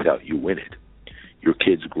go on without you in it. Your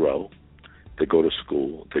kids grow. They go to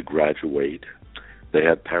school. They graduate. They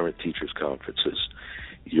have parent-teachers conferences.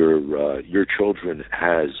 Your children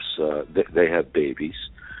they have babies.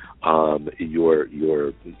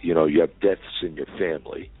 You have deaths in your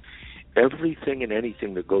family. Everything and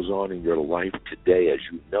anything that goes on in your life today, as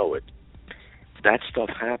you know it, that stuff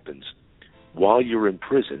happens while you're in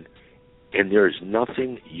prison, and there's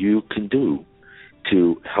nothing you can do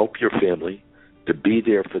to help your family, to be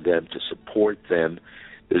there for them, to support them.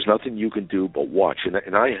 There's nothing you can do but watch.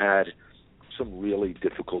 And I had some really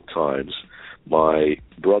difficult times. My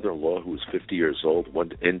brother-in-law, who was 50 years old,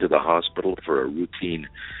 went into the hospital for a routine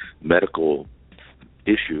medical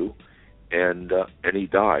issue, and he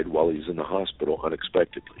died while he was in the hospital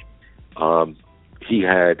unexpectedly. He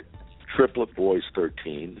had triplet boys,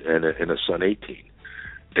 13, and a son, 18.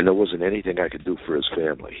 And there wasn't anything I could do for his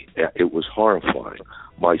family. It was horrifying.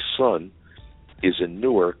 My son is a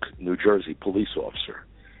Newark, New Jersey police officer.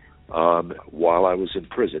 While I was in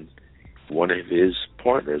prison, one of his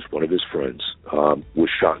partners, one of his friends, was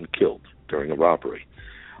shot and killed during a robbery.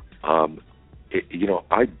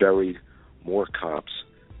 I buried more cops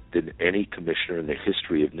than any commissioner in the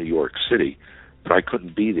history of New York City, but I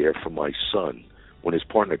couldn't be there for my son when his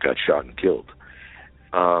partner got shot and killed.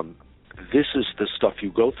 This is the stuff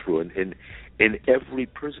you go through, and every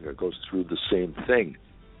prisoner goes through the same thing.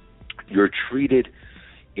 You're treated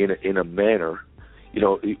in a manner.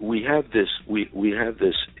 We have this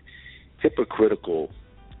hypocritical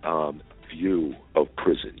view of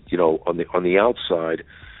prison. On the outside,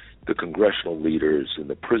 the congressional leaders and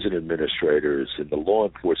the prison administrators and the law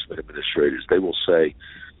enforcement administrators, they will say,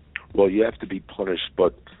 well, you have to be punished,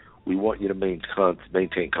 but we want you to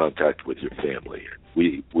maintain contact with your family.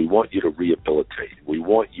 We want you to rehabilitate. We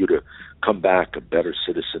want you to come back a better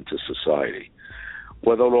citizen to society.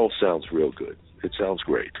 Well, that all sounds real good. It sounds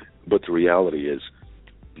great. But the reality is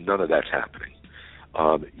none of that's happening.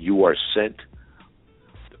 You are sent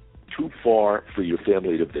too far for your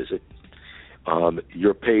family to visit.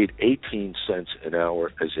 You're paid 18 cents an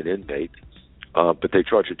hour as an inmate, but they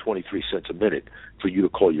charge you 23 cents a minute for you to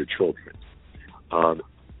call your children.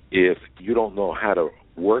 If you don't know how to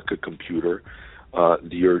work a computer,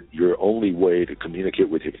 your only way to communicate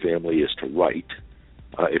with your family is to write.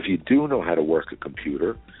 If you do know how to work a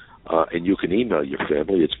computer and you can email your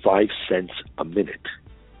family, it's 5 cents a minute.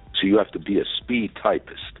 So you have to be a speed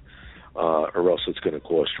typist, or else it's going to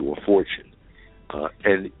cost you a fortune.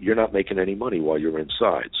 And you're not making any money while you're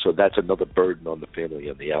inside. So that's another burden on the family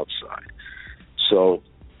on the outside. So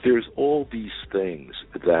there's all these things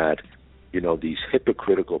that, these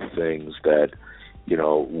hypocritical things that,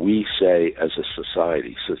 we say as a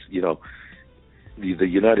society. So, the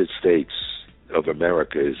United States of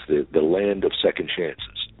America is the land of second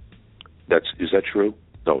chances. Is that true?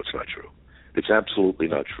 No, it's not true. It's absolutely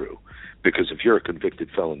not true. Because if you're a convicted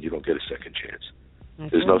felon, you don't get a second chance.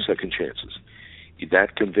 There's no second chances.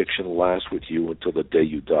 That conviction lasts with you until the day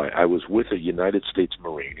you die. I was with a United States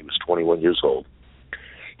Marine. He was 21 years old.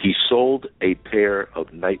 He sold a pair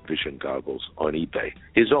of night vision goggles on eBay,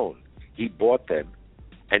 his own. He bought them,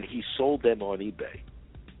 and he sold them on eBay.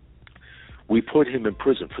 We put him in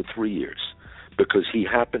prison for 3 years because he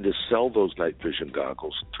happened to sell those night vision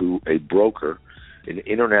goggles to a broker, an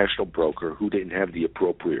international broker, who didn't have the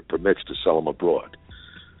appropriate permits to sell them abroad.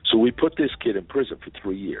 So we put this kid in prison for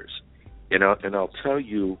 3 years. And I'll tell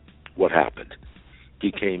you what happened.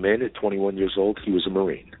 He came in at 21 years old. He was a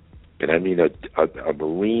Marine. And I mean a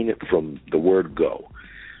Marine from the word go.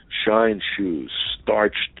 Shine shoes,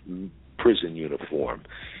 starched prison uniform.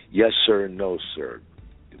 Yes, sir, no, sir.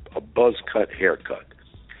 A buzz cut haircut.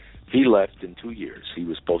 He left in 2 years. He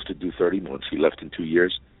was supposed to do 30 months. He left in 2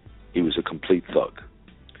 years. He was a complete thug.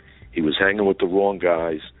 He was hanging with the wrong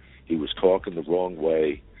guys. He was talking the wrong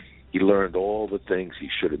way. He learned all the things he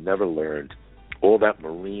should have never learned. All that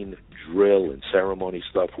Marine drill and ceremony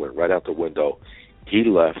stuff went right out the window. He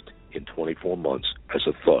left in 24 months as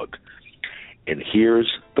a thug. And here's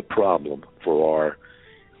the problem for our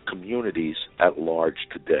communities at large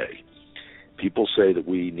today. People say that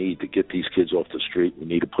we need to get these kids off the street. We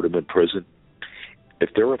need to put them in prison.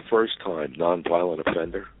 If they're a first-time nonviolent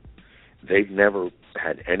offender, they've never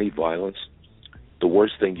had any violence, the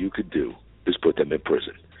worst thing you could do is put them in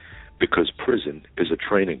prison. Because prison is a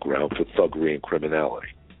training ground for thuggery and criminality.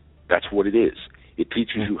 That's what it is. It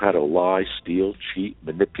teaches you how to lie, steal, cheat,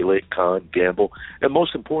 manipulate, con, gamble, and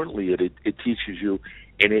most importantly, it teaches you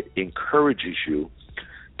and it encourages you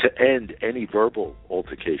to end any verbal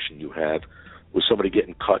altercation you have with somebody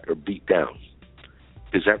getting cut or beat down.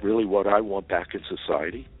 Is that really what I want back in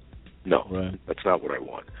society? No, That's not what I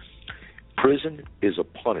want. Prison is a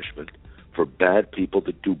punishment for bad people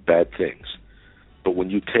that do bad things. But when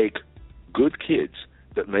you take good kids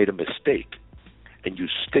that made a mistake and you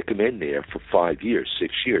stick them in there for 5 years,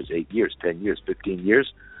 6 years, 8 years, 10 years, 15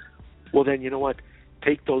 years, well then, you know what?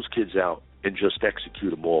 Take those kids out and just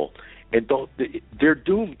execute them all. And they're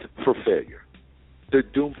doomed for failure. They're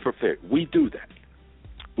doomed for failure. We do that.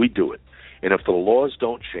 We do it. And if the laws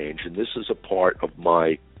don't change, and this is a part of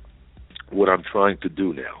what I'm trying to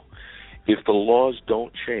do now, If the laws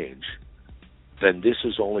don't change, then this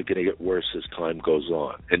is only going to get worse as time goes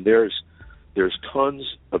on. And there's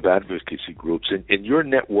tons of advocacy groups in your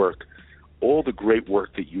network. All the great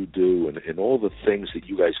work that you do and all the things that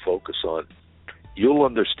you guys focus on, you'll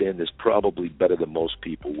understand this probably better than most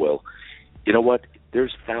people will. You know what?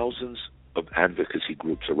 There's thousands of advocacy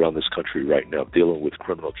groups around this country right now dealing with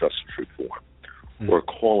criminal justice reform or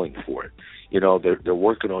calling for it. You know, they're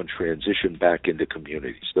working on transition back into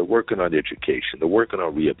communities. They're working on education. They're working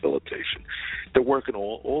on rehabilitation. They're working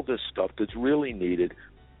on all this stuff that's really needed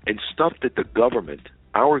and stuff that the government,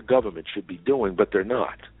 our government, should be doing, but they're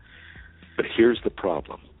not. But here's the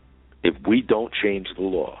problem. If we don't change the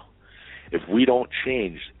law, if we don't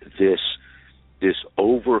change this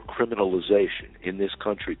over-criminalization in this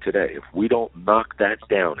country today, if we don't knock that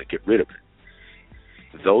down and get rid of it,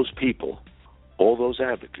 those people, all those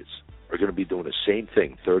advocates, are going to be doing the same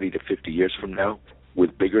thing 30 to 50 years from now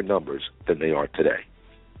with bigger numbers than they are today.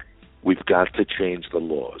 We've got to change the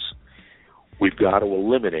laws. We've got to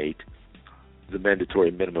eliminate the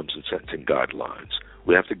mandatory minimums and sentencing guidelines.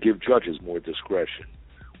 We have to give judges more discretion.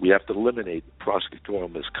 We have to eliminate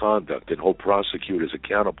prosecutorial misconduct and hold prosecutors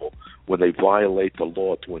accountable when they violate the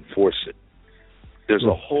law to enforce it. There's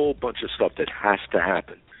a whole bunch of stuff that has to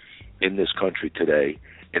happen in this country today,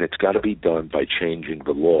 and it's got to be done by changing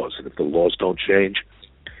the laws. And if the laws don't change,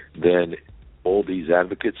 then all these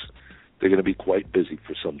advocates, they're going to be quite busy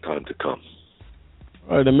for some time to come.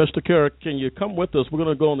 All right, and Mr. Carrick, can you come with us? We're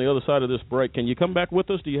going to go on the other side of this break. Can you come back with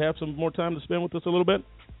us? Do you have some more time to spend with us a little bit?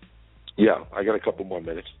 Yeah, I got a couple more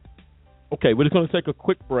minutes. Okay, we're just going to take a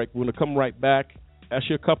quick break. We're going to come right back, ask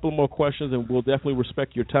you a couple more questions, and we'll definitely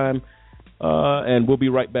respect your time, and we'll be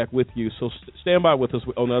right back with you. So stand by with us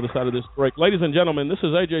on the other side of this break. Ladies and gentlemen, this is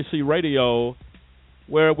AJC Radio,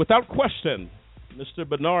 where, without question, Mr.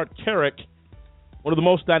 Bernard Carrick, one of the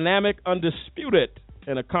most dynamic, undisputed,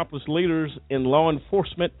 and accomplished leaders in law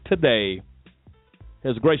enforcement today,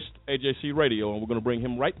 has graced AJC Radio, and we're going to bring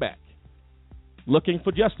him right back. Looking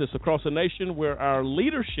for justice across a nation where our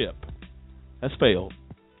leadership has failed.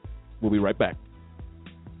 We'll be right back.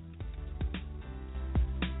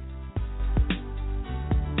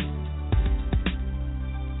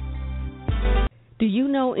 Do you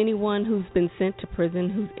know anyone who's been sent to prison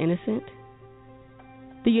who's innocent?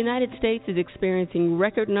 The United States is experiencing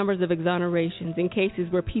record numbers of exonerations in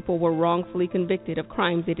cases where people were wrongfully convicted of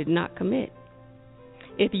crimes they did not commit.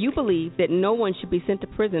 If you believe that no one should be sent to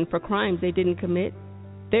prison for crimes they didn't commit,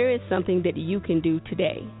 there is something that you can do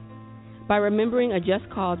today. By remembering a just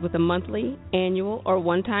cause with a monthly, annual, or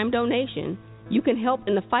one-time donation, you can help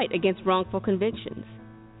in the fight against wrongful convictions.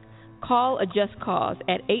 Call a just cause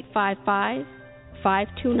at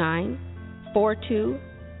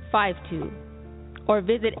 855-529-4252 or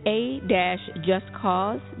visit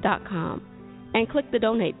a-justcause.com and click the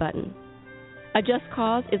donate button. A Just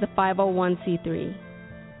Cause is a 501c3.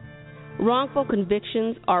 Wrongful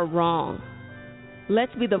convictions are wrong.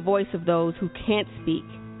 Let's be the voice of those who can't speak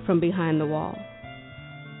from behind the wall.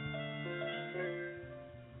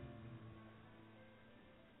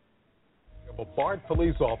 A Bard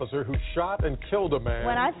police officer who shot and killed a man.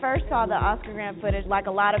 When I first saw the Oscar Grant footage, like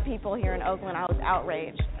a lot of people here in Oakland, I was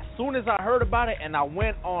outraged. As soon as I heard about it and I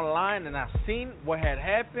went online and I seen what had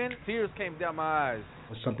happened, tears came down my eyes.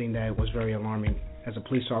 It was something that was very alarming as a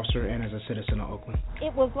police officer and as a citizen of Oakland.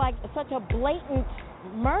 It was like such a blatant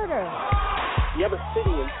murder. You have a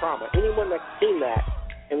city in trauma. Anyone that's seen that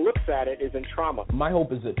and looks at it is in trauma. My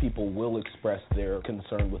hope is that people will express their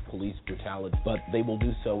concern with police brutality, but they will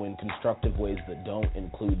do so in constructive ways that don't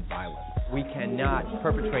include violence. We cannot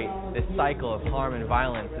perpetrate this cycle of harm and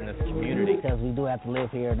violence in this community. Because we do have to live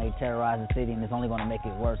here and they terrorize the city and it's only going to make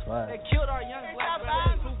it worse for us. They killed our young black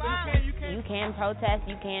brothers. You can protest,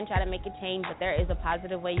 you can try to make a change, but there is a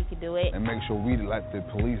positive way you can do it. And make sure we let the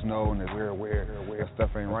police know and that we're aware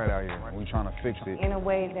stuff ain't right out here. We're trying to fix it. In a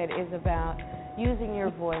way that is about using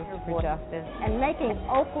your voice for justice. And making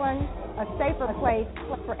Oakland a safer place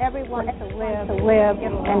for everyone to live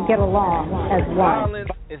and get along as one. Violence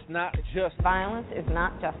is not just. Violence is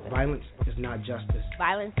not justice. Violence is not justice.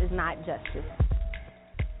 Violence is not justice.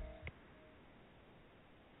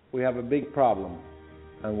 We have a big problem,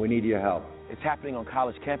 and we need your help. It's happening on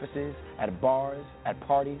college campuses, at bars, at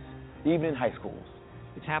parties, even in high schools.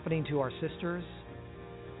 It's happening to our sisters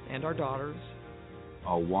and our daughters,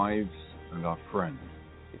 our wives and our friends.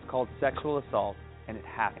 It's called sexual assault, and it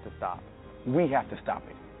has to stop. We have to stop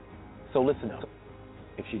it. So listen up.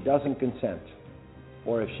 If she doesn't consent,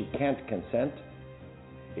 or if she can't consent,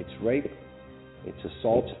 it's rape, it's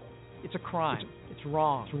assault. It's a crime. It's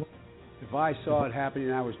wrong. If I saw it happening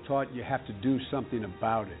and I was taught you have to do something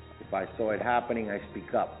about it, If I saw it happening, I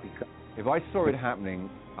speak up. If I saw it happening,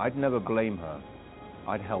 I'd never blame her.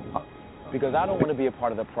 I'd help her. Because I don't want to be a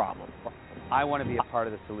part of the problem. I want to be a part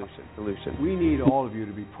of the solution. We need all of you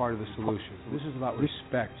to be part of the solution. This is about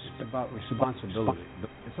respect. It's about responsibility.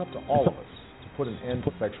 It's up to all of us to put an end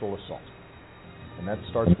to sexual assault. And that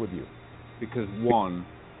starts with you. Because one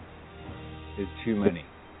is too many.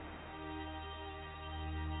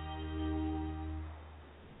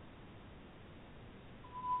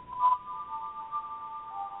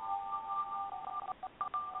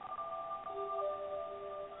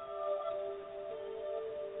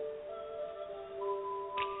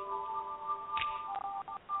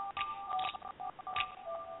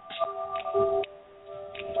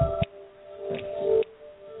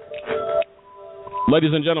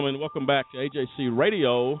 Ladies and gentlemen, welcome back to AJC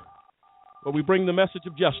Radio, where we bring the message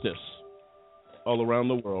of justice all around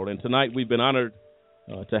the world. And tonight we've been honored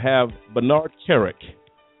to have Bernard Kerik.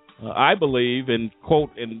 I believe, and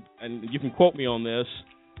you can quote me on this,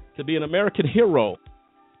 to be an American hero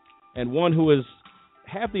and one who has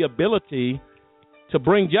had the ability to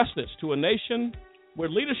bring justice to a nation where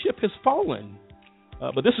leadership has fallen.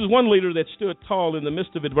 But this is one leader that stood tall in the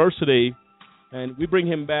midst of adversity. And we bring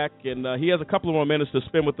him back, and he has a couple of more minutes to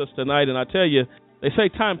spend with us tonight. And I tell you, they say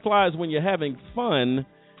time flies when you're having fun.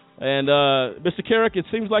 And Mr. Kerik, it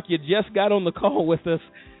seems like you just got on the call with us.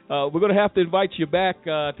 We're going to have to invite you back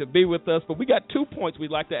to be with us. But we got 2 points we'd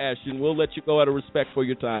like to ask you, and we'll let you go out of respect for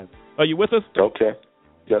your time. Are you with us? Okay.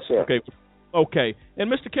 Yes, sir. Okay. And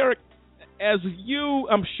Mr. Kerik, as you,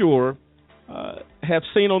 I'm sure, have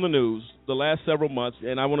seen on the news the last several months,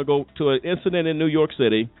 and I want to go to an incident in New York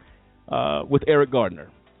City, with Eric Garner,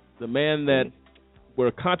 the man that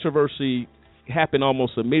where controversy happened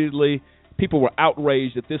almost immediately. People were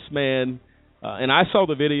outraged at this man, and I saw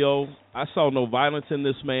the video. I saw no violence in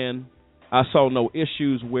this man. I saw no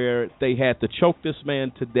issues where they had to choke this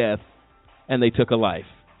man to death, and they took a life.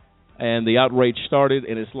 And the outrage started,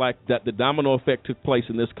 and it's like that the domino effect took place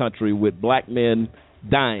in this country with black men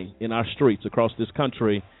dying in our streets across this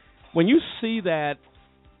country. When you see that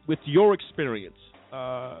with your experience,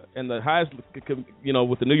 and the highest,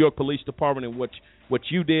 with the New York Police Department and what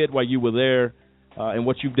you did while you were there, and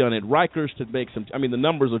what you've done at Rikers to make some, the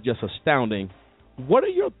numbers are just astounding. What are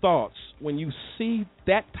your thoughts when you see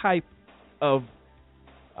that type of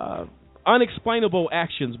unexplainable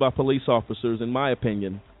actions by police officers? In my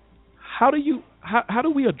opinion, how do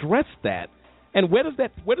we address that, and where does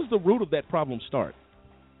the root of that problem start?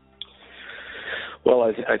 Well,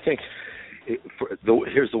 I think.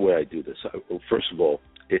 Here's the way I do this. First of all,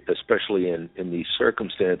 especially in these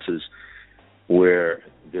circumstances where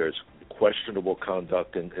there's questionable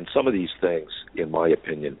conduct, and some of these things, in my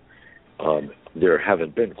opinion, there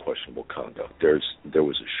haven't been questionable conduct. There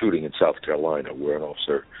was a shooting in South Carolina where an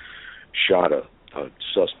officer shot a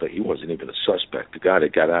suspect. He wasn't even a suspect. The guy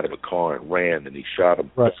that got out of a car and ran, and he shot him,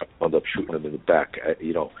 right. Wound up shooting him in the back.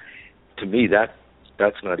 To me,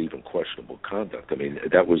 that's not even questionable conduct.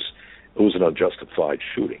 It was an unjustified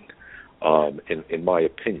shooting, in my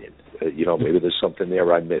opinion. Maybe there's something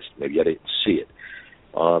there I missed. Maybe I didn't see it.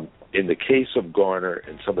 In the case of Garner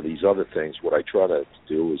and some of these other things, what I try to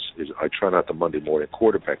do is I try not to Monday morning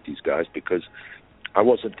quarterback these guys because I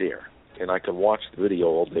wasn't there. And I can watch the video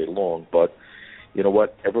all day long, but you know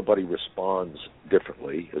what? Everybody responds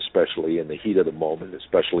differently, especially in the heat of the moment,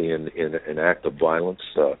 especially in an act of violence.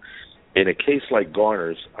 In a case like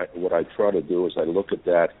Garner's, what I try to do is I look at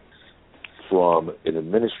that from an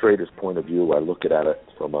administrator's point of view. I look at it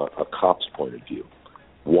from a cop's point of view.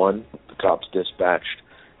 One, the cops dispatched.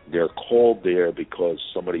 They're called there because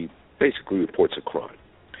somebody basically reports a crime.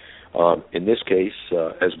 In this case,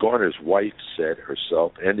 as Garner's wife said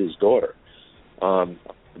herself and his daughter,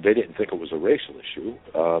 they didn't think it was a racial issue.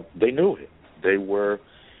 They knew him. They were,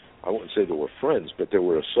 I wouldn't say they were friends, but they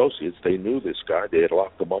were associates. They knew this guy. They had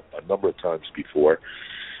locked him up a number of times before.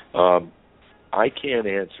 I can't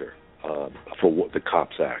answer for what the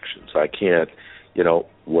cops' actions. I can't,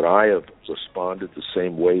 would I have responded the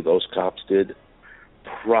same way those cops did?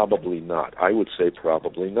 Probably not. I would say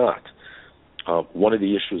probably not. One of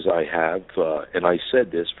the issues I have, and I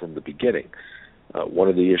said this from the beginning, one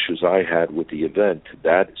of the issues I had with the event,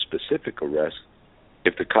 that specific arrest,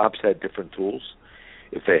 if the cops had different tools,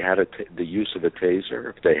 if they had the use of a taser,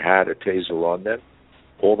 if they had a taser on them,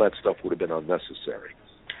 all that stuff would have been unnecessary.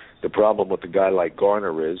 The problem with a guy like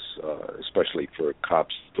Garner is, especially for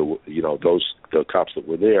cops, the cops that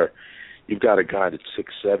were there, you've got a guy that's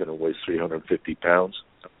 6'7" and weighs 350 pounds.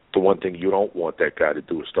 The one thing you don't want that guy to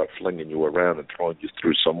do is start flinging you around and throwing you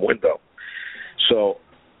through some window. So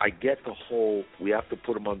I get the whole, we have to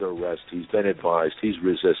put him under arrest. He's been advised. He's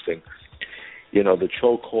resisting. You know, the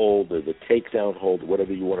choke hold or the takedown hold,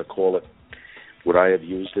 whatever you want to call it. Would I have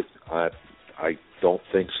used it? I don't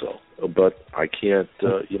think so. But I can't,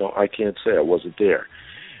 I can't say I wasn't there.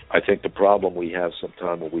 I think the problem we have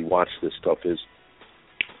sometimes when we watch this stuff is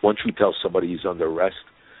once you tell somebody he's under arrest,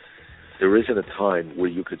 there isn't a time where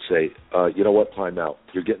you could say, you know what, time out.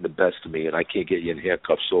 You're getting the best of me, and I can't get you in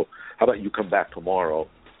handcuffs, so how about you come back tomorrow,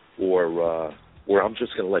 or I'm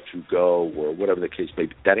just going to let you go, or whatever the case may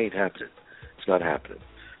be. That ain't happening. It's not happening.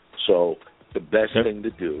 So the best thing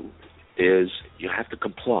to do is you have to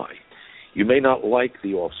comply. You may not like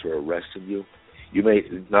the officer arresting you. You may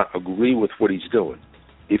not agree with what he's doing.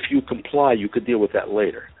 If you comply, you could deal with that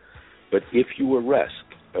later. But if you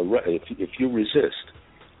if you resist,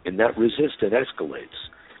 and that resistance escalates,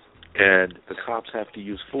 and the cops have to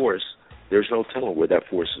use force, there's no telling where that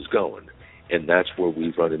force is going, and that's where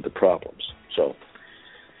we run into problems. So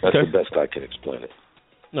that's the best I can explain it.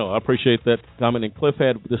 No, I appreciate that comment. And Cliff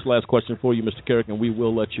had this last question for you, Mr. Carrick, and we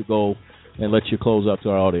will let you go and let you close out to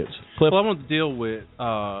our audience. Cliff? Well, I want to deal with,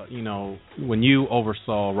 when you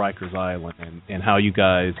oversaw Rikers Island and how you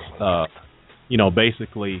guys,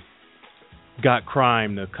 basically got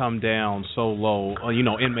crime to come down so low,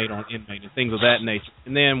 inmate on inmate and things of that nature.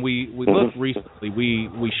 And then we looked recently,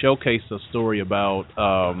 we showcased a story about,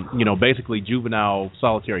 basically juvenile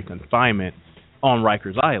solitary confinement on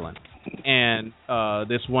Rikers Island. And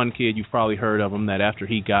this one kid, you've probably heard of him, that after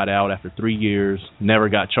he got out after 3 years, never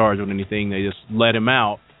got charged with anything, they just let him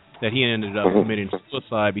out, that he ended up committing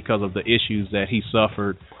suicide because of the issues that he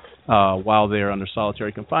suffered while there under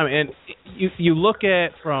solitary confinement. And you look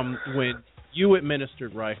at from when you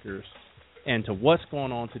administered Rikers and to what's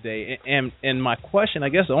going on today, and my question, I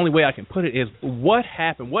guess the only way I can put it is, what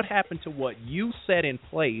happened? What happened to what you set in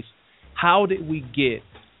place? How did we get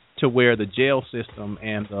to where the jail system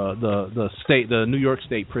and the New York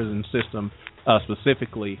State prison system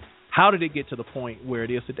specifically, how did it get to the point where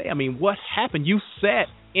it is today? I mean, what happened? You set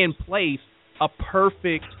in place a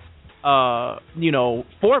perfect,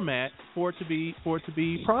 format for it to be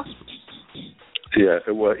prosperous. Yeah,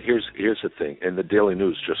 well, here's the thing, and the Daily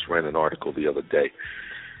News just ran an article the other day.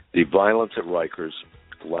 The violence at Rikers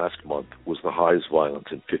last month was the highest violence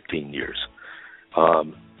in 15 years.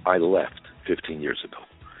 I left 15 years ago.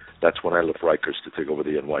 That's when I left Rikers to take over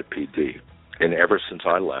the NYPD. And ever since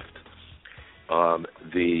I left,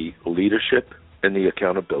 the leadership and the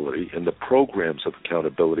accountability and the programs of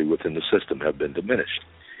accountability within the system have been diminished.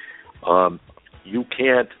 You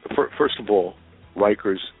can't, first of all,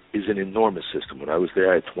 Rikers is an enormous system. When I was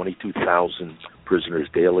there, I had 22,000 prisoners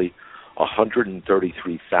daily,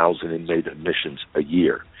 133,000 inmate admissions a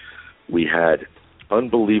year. We had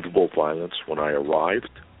unbelievable violence when I arrived.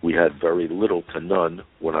 We had very little to none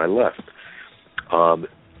when I left. And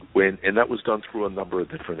that was done through a number of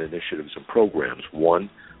different initiatives and programs. One,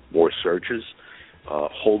 more searches,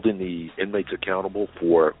 holding the inmates accountable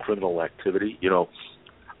for criminal activity.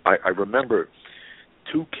 I remember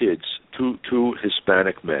two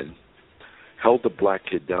Hispanic men held a black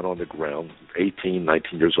kid down on the ground, 18,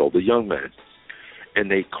 19 years old, a young man, and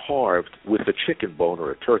they carved with a chicken bone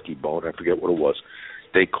or a turkey bone, I forget what it was,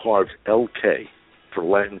 they carved LK for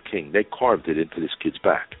Latin King. They carved it into this kid's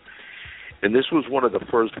back. And this was one of the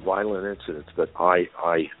first violent incidents that I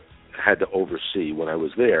had to oversee when I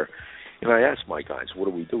was there. And I asked my guys, what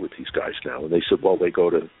do we do with these guys now? And they said, well, they go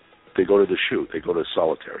to the shoot, they go to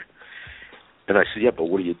solitary. And I said, yeah, but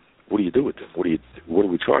what do you do with them? What do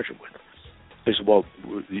we charge them with? They said, well,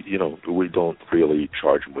 we don't really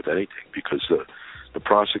charge them with anything because the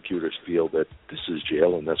prosecutors feel that this is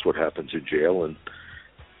jail and that's what happens in jail, and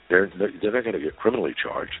they're not going to get criminally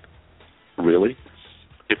charged. Really?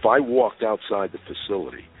 If I walked outside the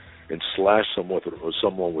facility and slashed someone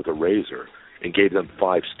with a razor and gave them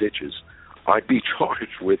 5 stitches, I'd be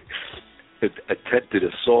charged with attempted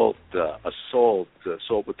assault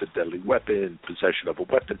with a deadly weapon, possession of a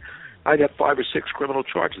weapon. I'd have 5 or 6 criminal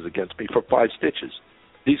charges against me for 5 stitches.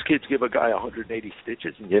 These kids give a guy 180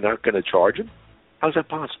 stitches and you're not going to charge him? How's that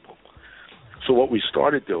possible? So what we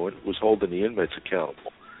started doing was holding the inmates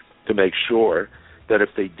accountable to make sure that if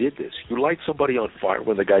they did this, you light somebody on fire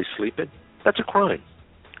when the guy's sleeping, that's a crime.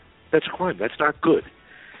 That's a crime. That's not good.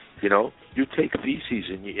 You take feces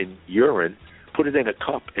in urine, put it in a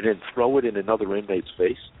cup, and then throw it in another inmate's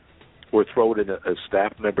face or throw it in a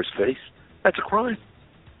staff member's face. That's a crime.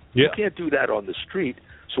 Yeah. You can't do that on the street,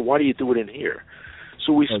 so why do you do it in here?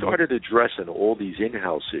 So we started addressing all these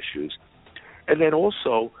in-house issues, and then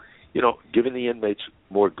also, giving the inmates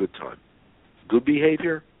more good time. Good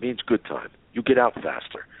behavior means good time. You get out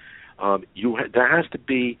faster. there has to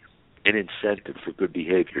be an incentive for good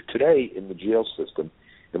behavior. Today, in the jail system,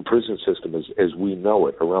 in prison system, as we know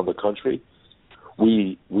it around the country,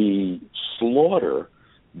 we slaughter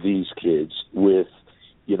these kids with,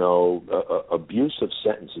 abusive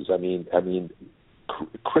sentences. I mean,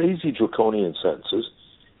 crazy draconian sentences,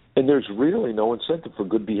 and there's really no incentive for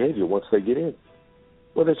good behavior once they get in.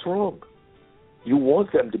 Well, that's wrong. You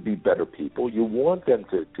want them to be better people. You want them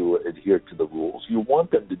to adhere to the rules. You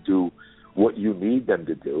want them to do what you need them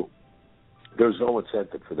to do. There's no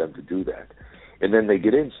incentive for them to do that. And then they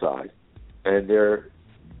get inside, and they're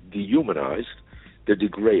dehumanized, they're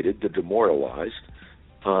degraded, they're demoralized.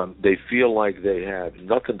 They feel like they have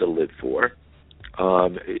nothing to live for.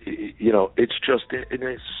 It's just in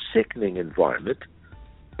a sickening environment.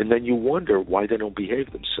 And then you wonder why they don't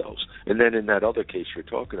behave themselves. And then in that other case you're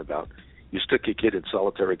talking about, you stick your kid in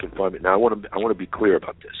solitary confinement. Now, I want to be clear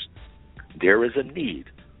about this. There is a need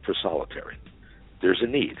for solitary. There's a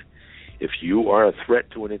need. If you are a threat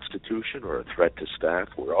to an institution or a threat to staff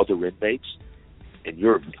or other inmates, and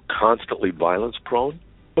you're constantly violence-prone,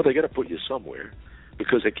 well, they got to put you somewhere,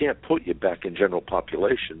 because they can't put you back in general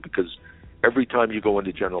population, because every time you go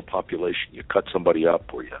into general population, you cut somebody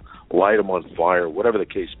up or you light them on fire, whatever the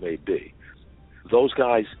case may be. Those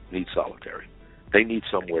guys need solitary. They need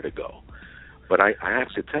somewhere to go. But I have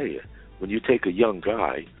to tell you, when you take a young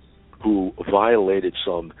guy who violated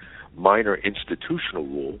some minor institutional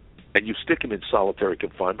rule and you stick him in solitary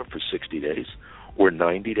confinement for 60 days or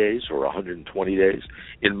 90 days or 120 days,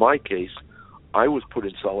 in my case, I was put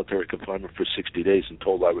in solitary confinement for 60 days and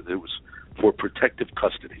told it was for protective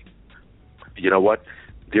custody. You know what?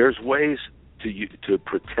 There's ways to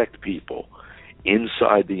protect people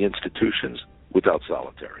inside the institutions without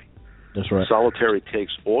solitary. That's right. Solitary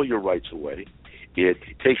takes all your rights away. It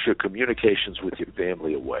takes your communications with your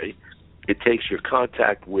family away. It takes your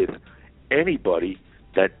contact with anybody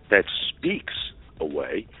that speaks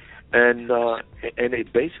away, and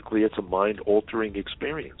it's a mind-altering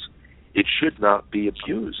experience. It should not be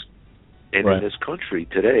abused, and right. in this country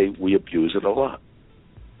today, we abuse it a lot.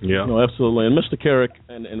 Yeah, no, absolutely. And Mr. Carrick,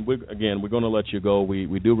 and we're going to let you go.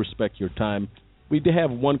 We do respect your time. We do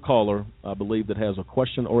have one caller, I believe, that has a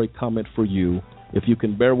question or a comment for you. If you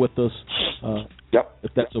can bear with us,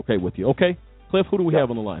 if that's okay with you. Okay, Cliff, who do we have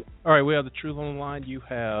on the line? All right, we have the Truth on the line. You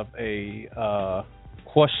have a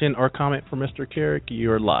question or comment for Mr. Carrick.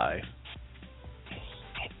 You're live.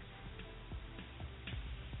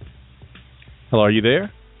 Hello, are you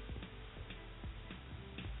there?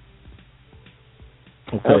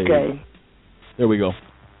 Okay. There we go.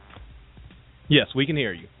 Yes, we can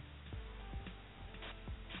hear you.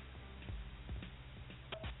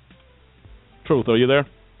 Truth, are you there?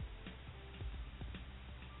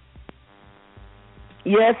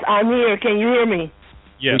 Yes, I'm here. Can you hear me?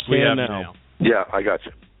 Yes, we have now. Yeah, I got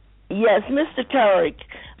you. Yes, Mr. Carrick,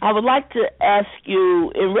 I would like to ask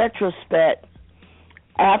you, in retrospect,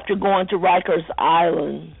 after going to Rikers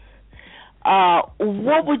Island,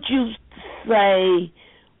 what would you say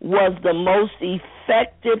was the most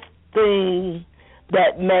effective thing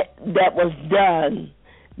that was done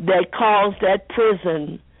that caused that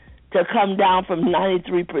prison to come down from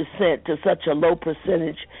 93% to such a low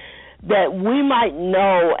percentage, that we might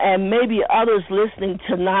know, and maybe others listening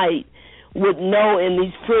tonight would know, in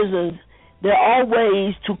these prisons there are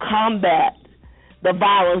ways to combat the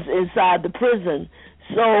violence inside the prison.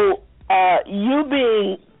 So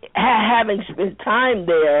you having spent time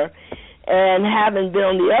there and having been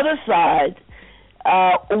on the other side,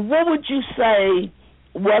 what would you say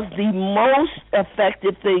was the most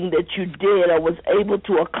effective thing that you did or was able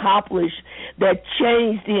to accomplish that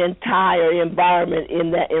changed the entire environment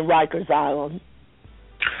in Rikers Island?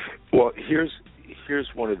 Well, here's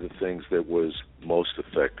one of the things that was most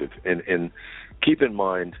effective, and keep in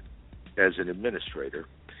mind, as an administrator,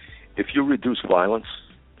 if you reduce violence,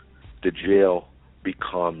 the jail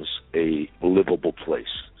becomes a livable place.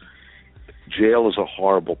 Jail is a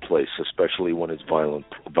horrible place, especially when it's violence.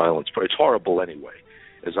 It's horrible anyway.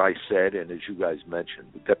 As I said, and as you guys mentioned,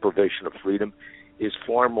 the deprivation of freedom is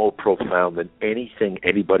far more profound than anything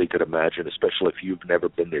anybody could imagine, especially if you've never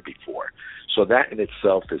been there before. So that in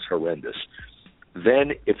itself is horrendous.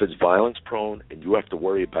 Then if it's violence-prone and you have to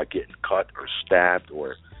worry about getting cut or stabbed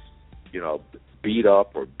or, beat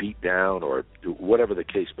up or beat down or whatever the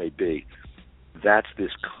case may be, that's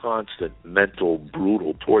this constant mental,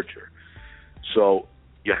 brutal torture. So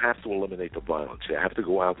you have to eliminate the violence. You have to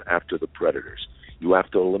go out after the predators. You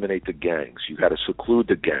have to eliminate the gangs. You got to seclude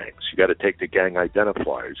the gangs. You got to take the gang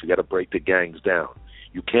identifiers. You got to break the gangs down.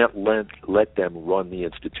 You can't let them run the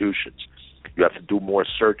institutions. You have to do more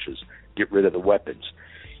searches, get rid of the weapons.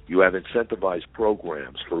 You have incentivized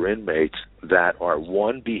programs for inmates that are,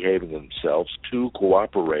 one, behaving themselves, two,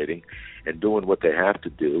 cooperating and doing what they have to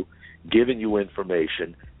do, giving you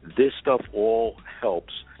information. This stuff all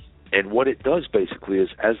helps. And what it does basically is,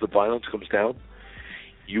 as the violence comes down,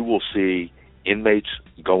 you will see inmates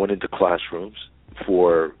going into classrooms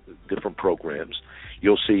for different programs.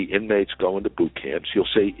 You'll see inmates going to boot camps. You'll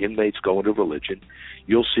see inmates going to religion.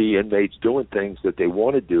 You'll see inmates doing things that they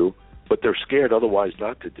want to do, but they're scared otherwise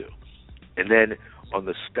not to do. And then on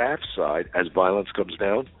the staff side, as violence comes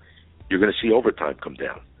down, you're going to see overtime come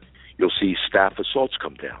down. You'll see staff assaults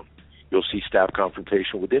come down. You'll see staff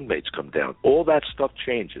confrontation with inmates come down. All that stuff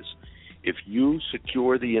changes. If you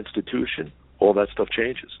secure the institution, all that stuff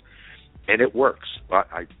changes. And it works.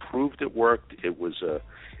 I proved it worked. It was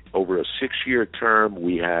over a 6-year term.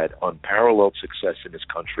 We had unparalleled success in this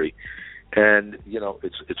country. And,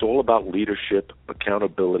 it's all about leadership,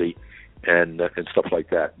 accountability, and stuff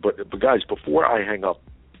like that. But guys, before I hang up,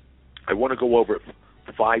 I want to go over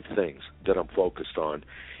 5 things that I'm focused on.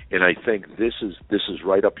 And I think this is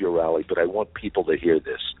right up your alley, but I want people to hear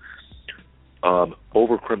this.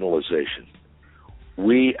 Overcriminalization.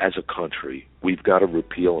 We, as a country, we've got to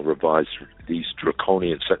repeal and revise these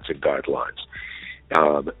draconian sentencing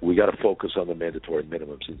guidelines. We got to focus on the mandatory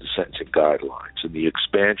minimums in the sentencing guidelines and the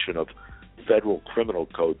expansion of federal criminal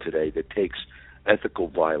code today that takes ethical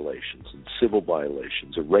violations and civil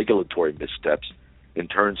violations and regulatory missteps and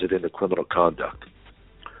turns it into criminal conduct.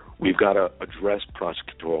 We've got to address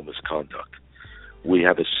prosecutorial misconduct. We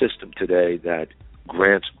have a system today that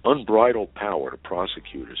grants unbridled power to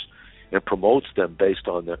prosecutors and promotes them based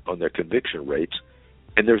on their conviction rates,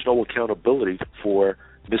 and there's no accountability for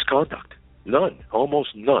misconduct. None,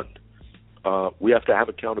 almost none. We have to have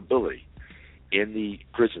accountability in the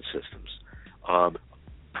prison systems.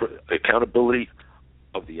 Accountability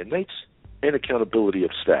of the inmates and accountability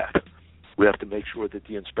of staff. We have to make sure that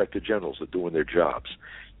the inspector generals are doing their jobs.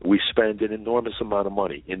 We spend an enormous amount of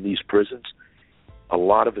money in these prisons. A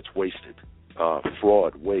lot of it's wasted.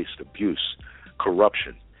 Fraud, waste, abuse,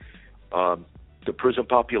 corruption. The prison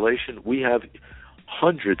population, we have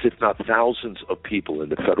hundreds, if not thousands, of people in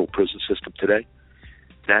the federal prison system today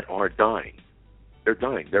that are dying. They're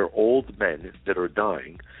dying. They're old men that are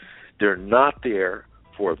dying. They're not there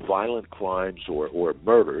for violent crimes or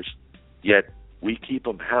murders, yet we keep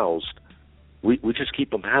them housed. We just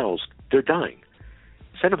keep them housed. They're dying.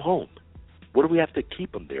 Send them home. What do we have to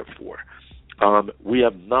keep them there for? We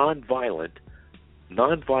have nonviolent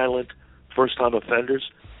first-time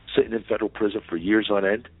offenders sitting in federal prison for years on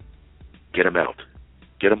end. Get them out.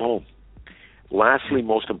 Get them home. Lastly,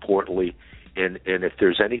 most importantly, and if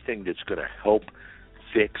there's anything that's going to help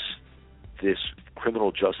fix this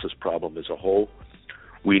criminal justice problem as a whole,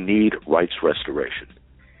 we need rights restoration.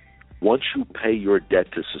 Once you pay your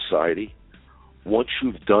debt to society, once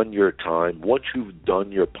you've done your time, once you've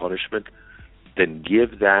done your punishment, then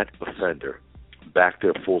give that offender back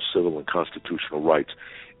their full civil and constitutional rights.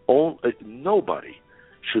 Nobody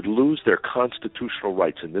should lose their constitutional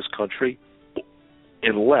rights in this country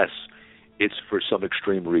unless it's for some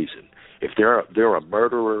extreme reason. If they're a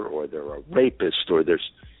murderer or they're a rapist or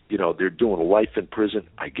they're doing life in prison,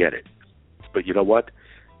 I get it. But you know what?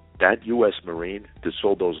 That U.S. Marine that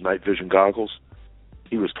sold those night vision goggles,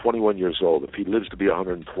 he was 21 years old. If he lives to be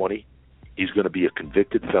 120, he's going to be a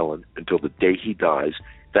convicted felon until the day he dies.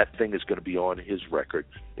 That thing is going to be on his record,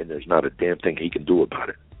 and there's not a damn thing he can do about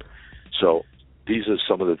it. So these are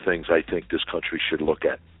some of the things I think this country should look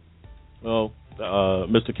at. Well,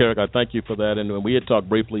 Mr. Carrick, I thank you for that. And we had talked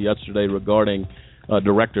briefly yesterday regarding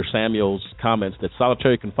Director Samuel's comments that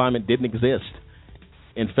solitary confinement didn't exist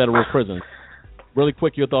in federal prisons. Really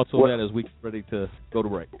quick, your thoughts on that as we get ready to go to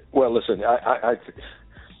break. Well, listen, I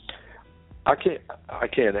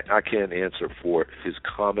can't answer for his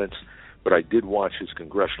comments, but I did watch his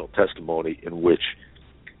congressional testimony in which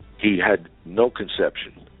he had no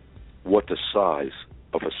conception what the size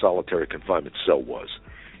of a solitary confinement cell was.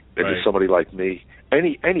 And to somebody like me,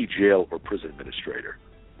 any jail or prison administrator,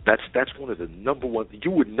 that's one of the number one.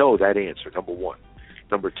 You would know that answer, number one.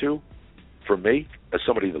 Number two, for me, as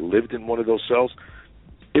somebody that lived in one of those cells,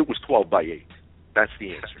 it was 12 by 8. That's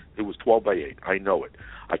the answer. It was 12 by 8. I know it.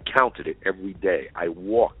 I counted it every day. I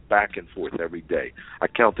walked back and forth every day. I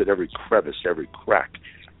counted every crevice, every crack,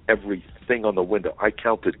 everything on the window. I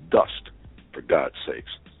counted dust, for God's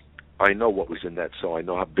sakes. I know what was in that cell. I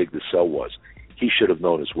know how big the cell was. He should have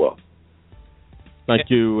known as well. Thank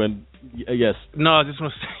you. And yes. No, I just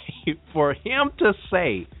want to say, for him to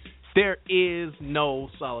say there is no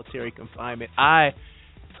solitary confinement,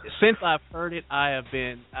 since I've heard it, I've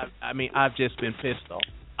just been pissed off.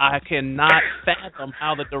 I cannot fathom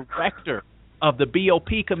how the director of the BOP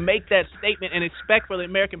could make that statement and expect for the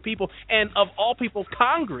American people, and of all people,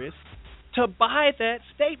 Congress, to buy that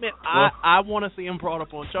statement. Well, I want to see him brought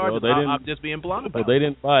up on charges. Well, I'm just being blunt about it. Well, they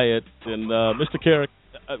didn't buy it. And Mr. Carrick,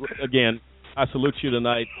 again, I salute you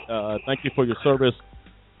tonight. Thank you for your service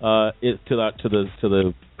to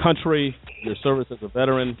the country, your service as a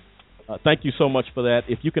veteran. Thank you so much for that.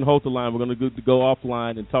 If you can hold the line, we're going to go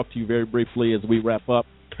offline and talk to you very briefly as we wrap up.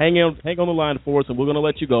 Hang on the line for us, and we're going to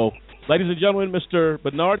let you go. Ladies and gentlemen, Mr.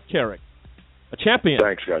 Bernard Carrick, a champion.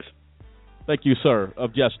 Thanks, guys. Thank you, sir,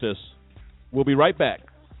 of justice. We'll be right back,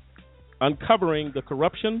 uncovering the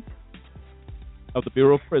corruption of the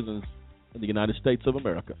Bureau of Prisons in the United States of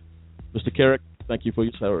America. Mr. Carrick, thank you for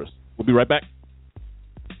your service. We'll be right back.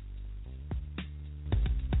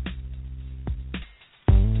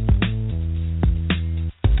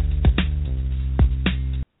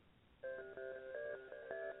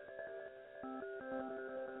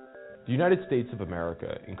 The United States of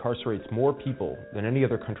America incarcerates more people than any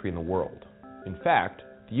other country in the world. In fact,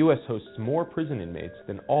 the U.S. hosts more prison inmates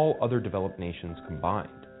than all other developed nations combined.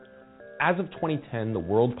 As of 2010, the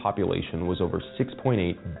world population was over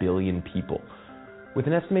 6.8 billion people, with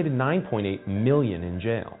an estimated 9.8 million in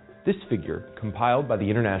jail. This figure, compiled by the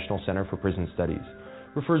International Center for Prison Studies,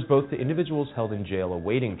 refers both to individuals held in jail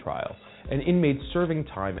awaiting trial and inmates serving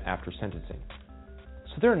time after sentencing.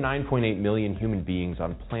 So there are 9.8 million human beings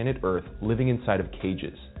on planet Earth living inside of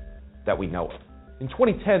cages that we know of. In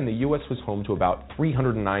 2010, the U.S. was home to about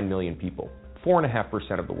 309 million people,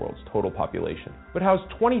 4.5% of the world's total population, but housed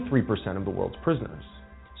 23% of the world's prisoners.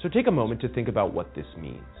 So take a moment to think about what this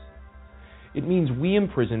means. It means we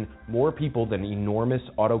imprison more people than enormous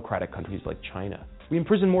autocratic countries like China. We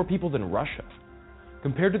imprison more people than Russia.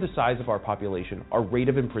 Compared to the size of our population, our rate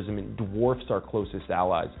of imprisonment dwarfs our closest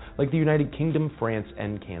allies, like the United Kingdom, France,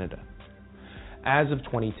 and Canada. As of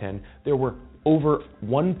 2010, there were over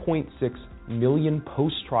 1.6 million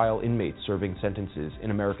post-trial inmates serving sentences in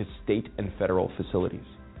America's state and federal facilities.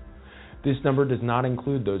 This number does not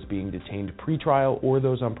include those being detained pre-trial or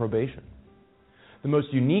those on probation. The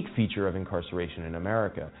most unique feature of incarceration in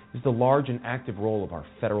America is the large and active role of our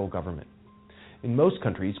federal government. In most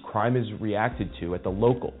countries, crime is reacted to at the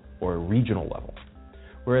local or regional level,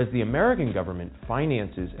 whereas the American government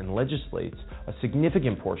finances and legislates a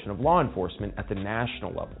significant portion of law enforcement at the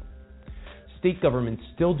national level. State governments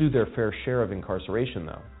still do their fair share of incarceration,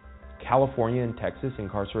 though. California and Texas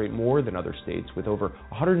incarcerate more than other states with over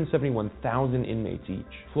 171,000 inmates each.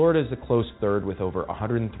 Florida is a close third with over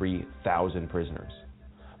 103,000 prisoners.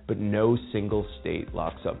 But no single state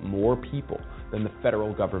locks up more people than the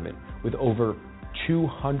federal government with over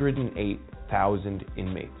 208,000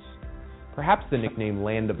 inmates. Perhaps the nickname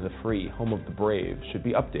Land of the Free, Home of the Brave should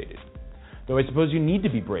be updated. Though I suppose you need to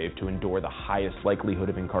be brave to endure the highest likelihood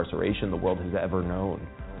of incarceration the world has ever known.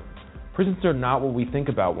 Prisons are not what we think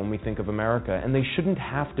about when we think of America, and they shouldn't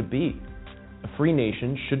have to be. A free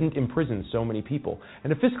nation shouldn't imprison so many people,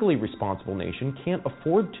 and a fiscally responsible nation can't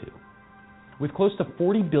afford to. With close to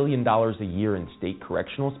 $40 billion a year in state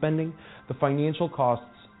correctional spending, the financial costs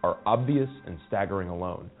are obvious and staggering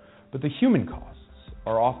alone, but the human costs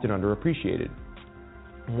are often underappreciated.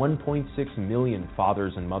 1.6 million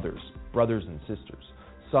fathers and mothers, brothers and sisters,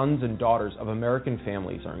 sons and daughters of American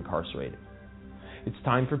families are incarcerated. It's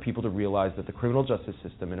time for people to realize that the criminal justice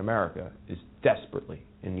system in America is desperately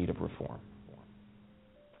in need of reform.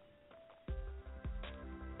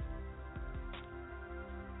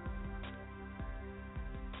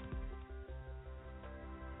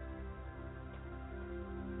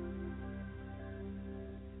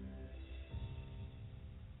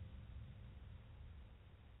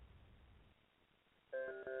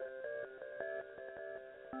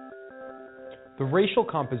 The racial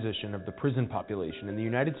composition of the prison population in the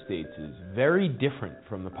United States is very different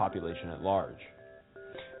from the population at large.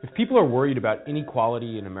 If people are worried about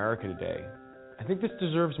inequality in America today, I think this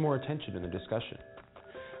deserves more attention in the discussion.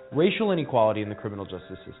 Racial inequality in the criminal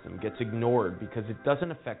justice system gets ignored because it doesn't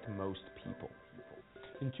affect most people.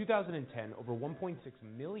 In 2010, over 1.6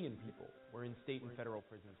 million people were in state and federal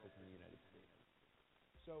prisons within the United States.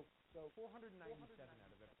 So 497 out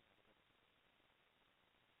of every.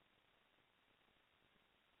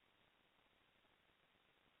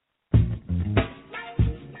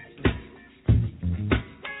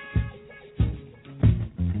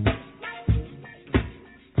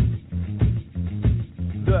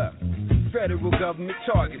 Federal government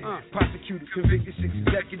targeted. Prosecuted, convicted, 6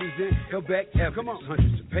 executives in, held back evidence.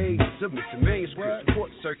 Hundreds of pages of missing manuscripts. Court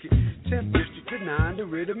circuit, 10th district denied the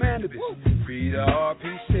writ of manibus. Free the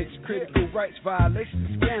RP6, critical rights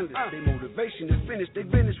violations, scandalous. Their motivation is finished, they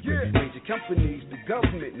finished with major companies, the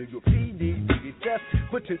government, New York PD, DHS,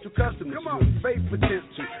 potential customers with faith attempt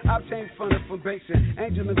to obtain funding from banks and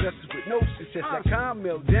angel investors with no success. That calm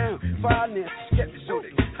melt down, finance skeptics so they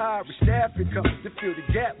hire staff and come to fill the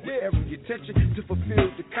gap with every attention to fulfill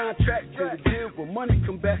the contract till the deal. When money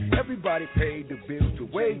come back, everybody paid the bills, the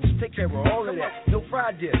wages, take care of all of that. No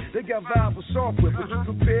fraud there, they got viable software, but you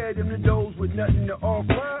compare them to those with nothing to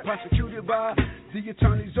offer. Prosecuted by the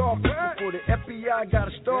attorney's office before the FBI got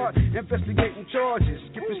to start investigating charges,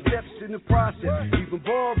 skipping steps in the process, even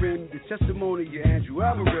borrowing the testimony of Andrew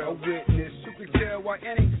Alvarez, a witness who could tell why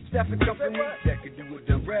any staffing company that could do with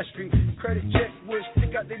them Bradstreet credit check would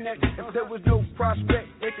stick out their neck. If there was no prospect,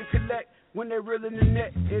 they could collect. When they're real in the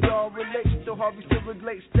net, it all relates to Harvey Silver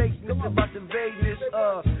Lake statements about the vagueness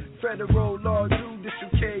of federal law, judicial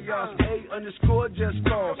chaos. A_just cause.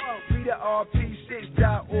 Read the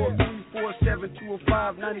RP6.org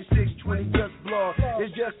 347-205-9620. Just blog.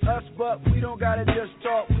 It's just us, but we don't gotta just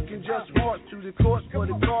talk. We can just march to the courts for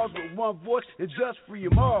the cause with one voice and just free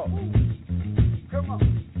them all. Come on.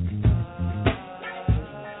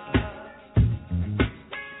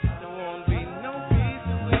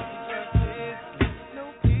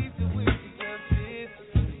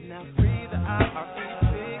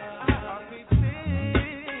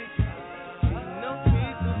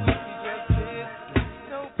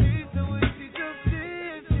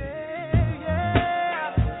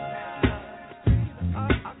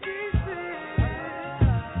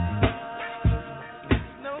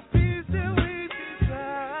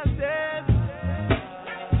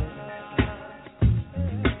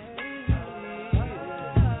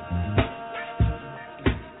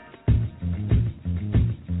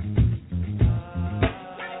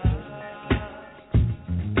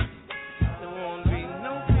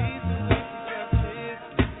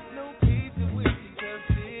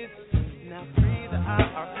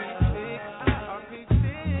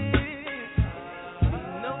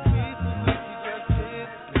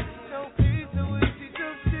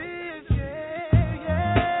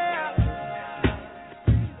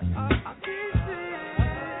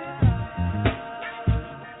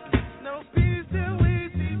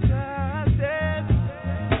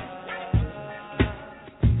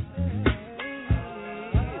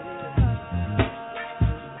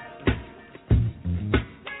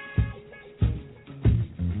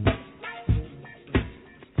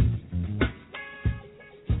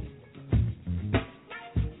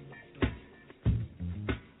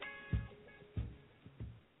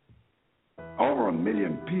 Over 1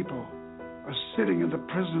 million people are sitting in the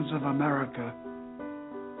prisons of America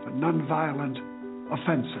for nonviolent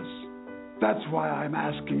offenses. That's why I'm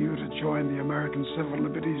asking you to join the American Civil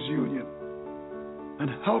Liberties Union and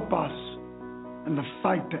help us in the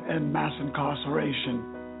fight to end mass incarceration.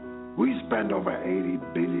 We spend over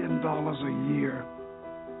 $80 billion a year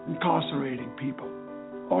incarcerating people.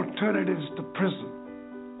 Alternatives to prison,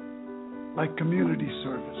 like community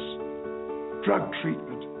service, drug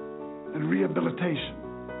treatment, and rehabilitation,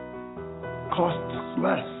 costs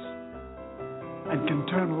less and can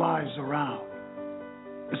turn lives around.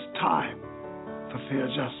 It's time for fair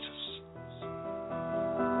justice.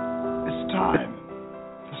 It's time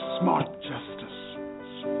for smart justice.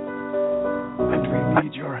 And we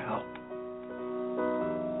need your help.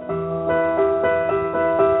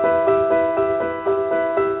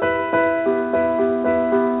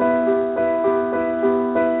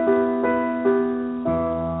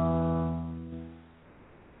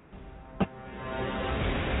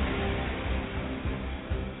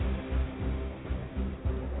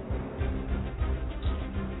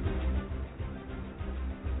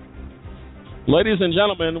 Ladies and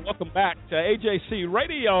gentlemen, welcome back to AJC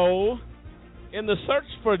Radio in the search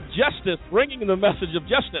for justice, bringing the message of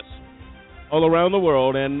justice all around the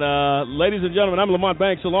world. And ladies and gentlemen, I'm Lamont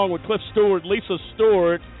Banks along with Cliff Stewart, Lisa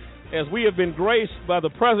Stewart, as we have been graced by the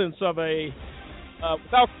presence of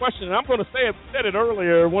without question, and I'm going to say it, said it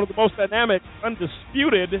earlier, one of the most dynamic,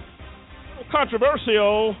 undisputed,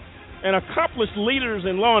 controversial, and accomplished leaders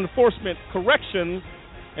in law enforcement, correction,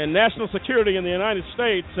 and national security in the United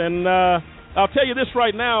States. And I'll tell you this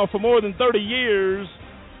right now, for more than 30 years,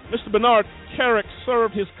 Mr. Bernard Kerik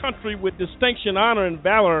served his country with distinction, honor, and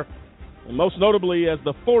valor, and most notably as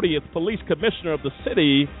the 40th Police Commissioner of the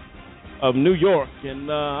City of New York.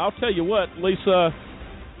 And I'll tell you what, Lisa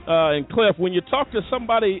and Cliff, when you talk to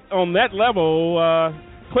somebody on that level,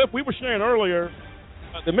 Cliff, we were sharing earlier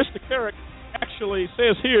that Mr. Kerik actually actually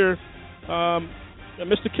says here,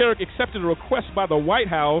 Mr. Kerrick accepted a request by the White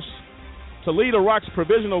House to lead Iraq's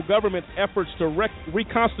provisional government's efforts to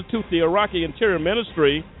reconstitute the Iraqi Interior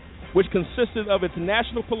Ministry, which consisted of its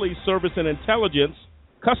National Police Service and Intelligence,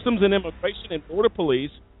 Customs and Immigration, and Border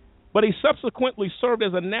Police, but he subsequently served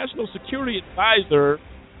as a national security advisor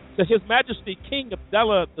to His Majesty King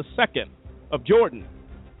Abdullah II of Jordan,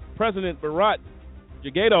 President Barat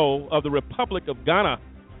Jagado of the Republic of Ghana.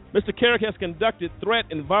 Mr. Kerrick has conducted threat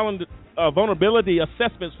and vulnerability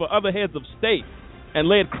assessments for other heads of state and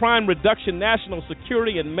led crime reduction, national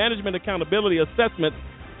security, and management accountability assessments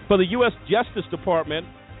for the U.S. Justice Department,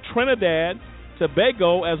 Trinidad,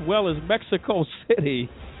 Tobago, as well as Mexico City.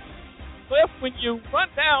 Cliff, when you run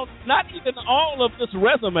down not even all of this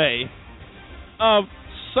resume of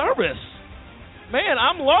service, man,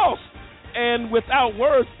 I'm lost and without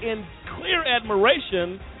words, in clear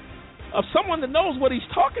admiration of someone that knows what he's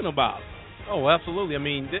talking about. Oh, absolutely. I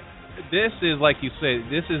mean, this is, like you said,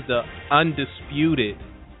 this is the undisputed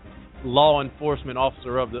law enforcement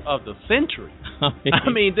officer of the century. I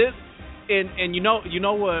mean, this, and you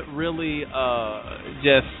know what really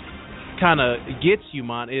just kind of gets you,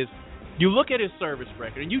 man, is you look at his service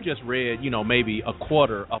record, and you just read, maybe a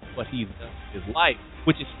quarter of what he's done in his life,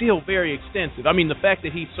 which is still very extensive. I mean, the fact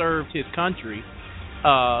that he served his country,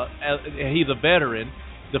 he's a veteran,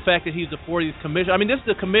 the fact that he's the 40th commissioner. I mean, this is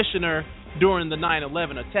the commissioner during the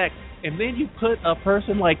 9/11 attack, and then you put a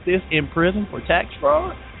person like this in prison for tax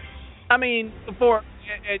fraud? I mean,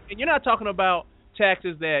 and you're not talking about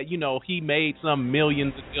taxes that, he made some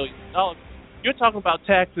millions and billions of dollars. You're talking about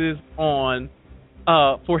taxes on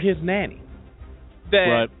for his nanny. That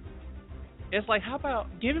right. It's like, how about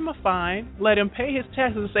give him a fine, let him pay his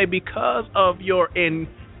taxes, and say, because of your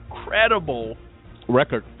incredible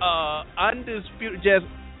record, undisputed, just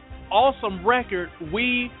awesome record,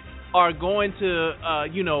 we are going to,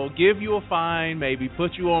 give you a fine, maybe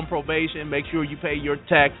put you on probation, make sure you pay your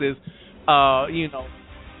taxes, but you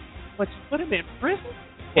put him in prison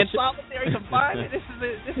in solitary confinement. This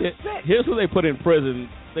is sick. Here's what they put in prison.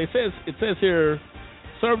 It says here,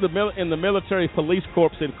 served in the military police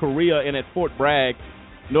corps in Korea and at Fort Bragg,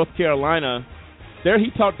 North Carolina. There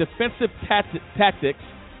he taught defensive tactics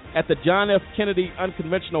at the John F. Kennedy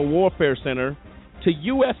Unconventional Warfare Center to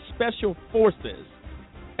U.S. Special Forces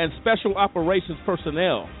and Special Operations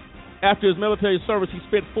personnel. After his military service, he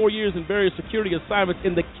spent 4 years in various security assignments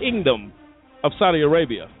in the Kingdom of Saudi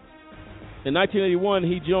Arabia. In 1981,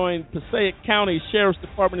 he joined Passaic County Sheriff's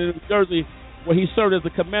Department in New Jersey, where he served as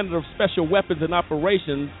the commander of Special Weapons and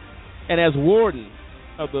Operations and as warden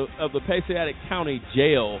of the Passaic County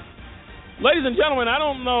Jail. Ladies and gentlemen, I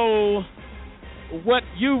don't know what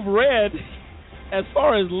you've read as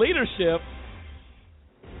far as leadership.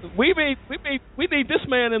 We need this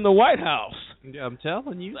man in the White House. Yeah, I'm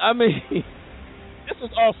telling you. I mean, this is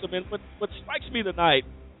awesome. And what strikes me tonight,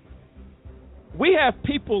 we have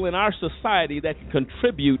people in our society that can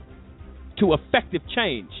contribute to effective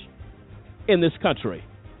change in this country,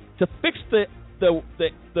 to fix the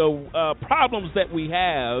problems that we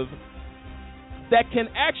have, that can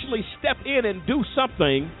actually step in and do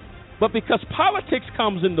something. But because politics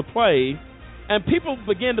comes into play and people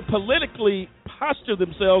begin to politically posture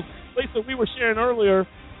themselves, Lisa, we were sharing earlier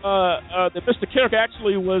that Mr. Kerrick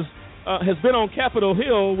actually has been on Capitol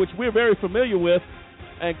Hill, which we're very familiar with,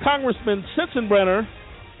 and Congressman Sensenbrenner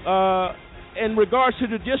in regards to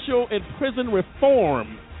judicial and prison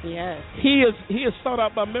reform. Yes. He is sought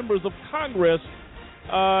out by members of Congress,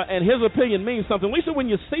 and his opinion means something. Lisa, when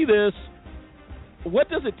you see this, what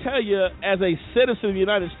does it tell you as a citizen of the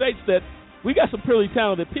United States that we got some pretty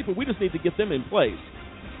talented people? We just need to get them in place.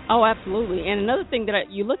 Oh, absolutely. And another thing that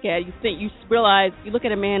you look at, you realize, you look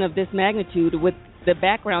at a man of this magnitude with the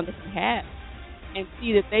background that he has, and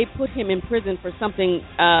see that they put him in prison for something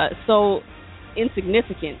so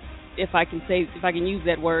insignificant, if I can use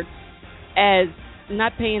that word, as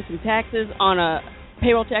not paying some taxes on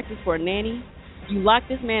payroll taxes for a nanny. You lock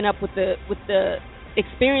this man up with the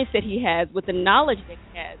experience that he has, with the knowledge that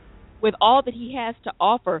he has, with all that he has to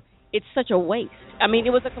offer. It's such a waste. I mean,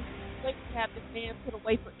 it was a complete waste to have this man put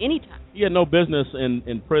away for any time. He had no business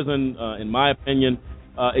in prison, in my opinion.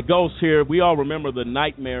 It goes here. We all remember the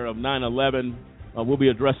nightmare of 9/11. We'll be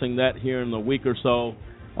addressing that here in a week or so.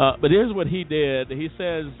 But here's what he did. He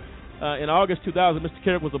says, in August 2000, Mr.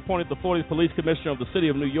 Kerrick was appointed the 40th Police Commissioner of the City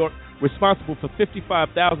of New York, responsible for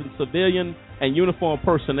 55,000 civilian and uniform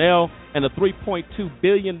personnel and a $3.2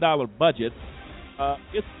 billion budget.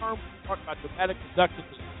 His term was marked by dramatic reductions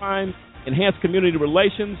in crime, enhanced community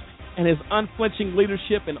relations, and his unflinching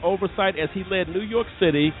leadership and oversight as he led New York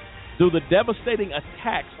City through the devastating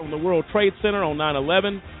attacks on the World Trade Center on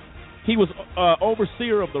 9/11. He was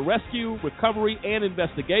overseer of the rescue, recovery, and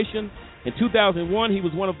investigation. In 2001, he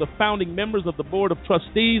was one of the founding members of the Board of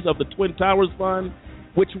Trustees of the Twin Towers Fund,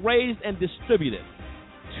 which raised and distributed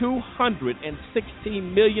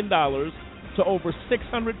 $216 million to over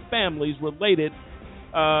 600 families related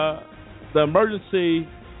the emergency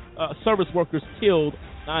service workers killed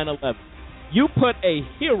 9/11. You put a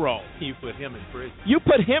hero. You put him in prison. You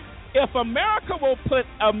put him. If America will put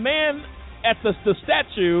a man at the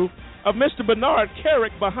statue of Mr. Bernard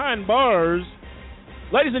Carrick behind bars,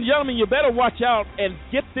 ladies and gentlemen, you better watch out and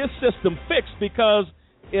get this system fixed, because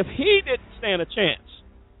if he didn't stand a chance,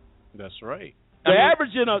 that's right. The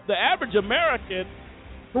average American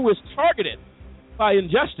who is targeted by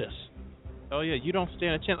injustice. Oh yeah, you don't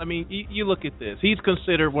stand a chance. I mean, you look at this. He's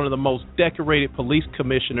considered one of the most decorated police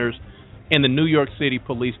commissioners in the New York City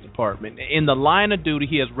Police Department. In the line of duty,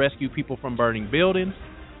 he has rescued people from burning buildings.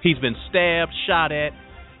 He's been stabbed, shot at,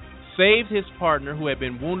 saved his partner who had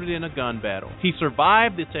been wounded in a gun battle. He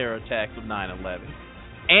survived the terror attacks of 9/11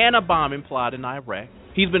 and a bombing plot in Iraq.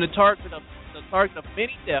 He's been the target of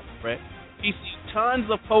many death threats. He's seen tons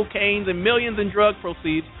of cocaine and millions in drug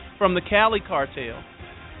proceeds from the Cali cartel.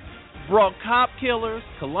 Brought cop killers,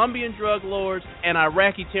 Colombian drug lords, and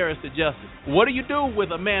Iraqi terrorists to justice. What do you do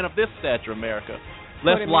with a man of this stature, America?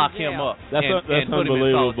 Let's lock him up and put him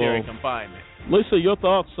in solitary confinement. Lisa, your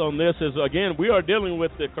thoughts on this is, again, we are dealing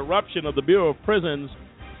with the corruption of the Bureau of Prisons,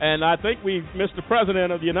 and I think Mr.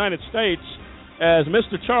 President of the United States, as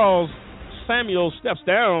Mr. Charles Samuel steps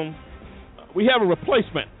down, we have a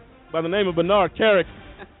replacement by the name of Bernard Carrick.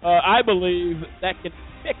 I believe that can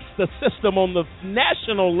fix the system on the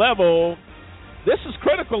national level. This is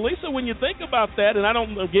critical, Lisa, when you think about that. And I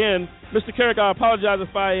don't, again, Mr. Carrick, I apologize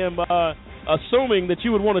if I am assuming that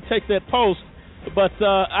you would want to take that post, but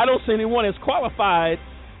I don't see anyone as qualified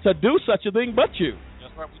to do such a thing but you.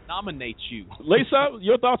 That's right, we nominate you. Lisa,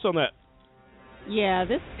 your thoughts on that? Yeah,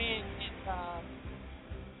 this man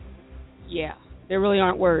is, there really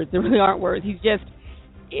aren't words. He's just,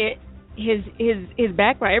 his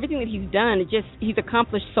background, everything that he's done, he's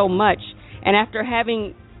accomplished so much. And after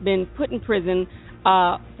having been put in prison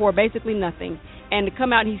for basically nothing, and to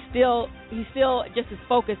come out, he's still just as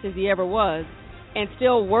focused as he ever was, and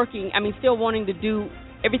still working. I mean, still wanting to do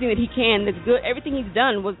everything that he can that's good. Everything he's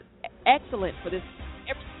done was excellent for this.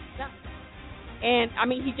 Everything he's done. And I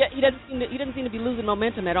mean, he doesn't seem to be losing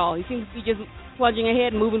momentum at all. He seems to be just plunging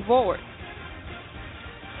ahead and moving forward.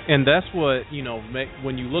 And that's what,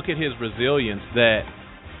 when you look at his resilience, that,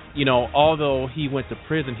 although he went to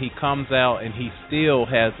prison, he comes out and he still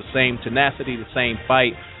has the same tenacity, the same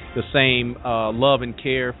fight, the same love and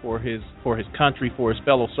care for his country, for his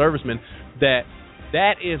fellow servicemen. That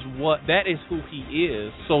is who he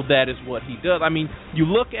is. So that is what he does. I mean, you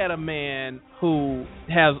look at a man who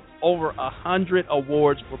has over 100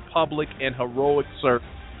 awards for public and heroic service,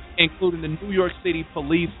 including the New York City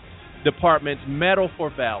Police Department's Medal for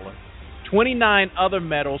Valor, 29 other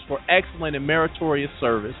medals for excellent and meritorious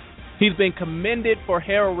service. He's been commended for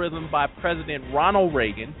heroism by President Ronald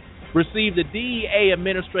Reagan, received the DEA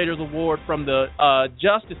Administrator's Award from the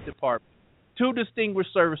Justice Department, 2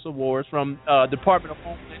 Distinguished Service Awards from Department of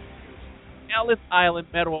Homeland Security, Ellis Island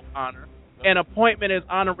Medal of Honor, an appointment as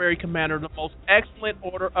Honorary Commander of the Most Excellent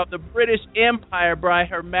Order of the British Empire by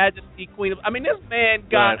Her Majesty Queen. I mean, this man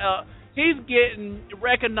got he's getting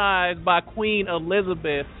recognized by Queen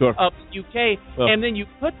Elizabeth of the UK, and then you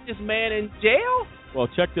put this man in jail? Well,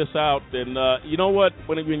 check this out. And you know what?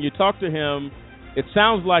 When you talk to him, it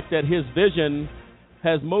sounds like that his vision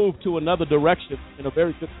has moved to another direction in a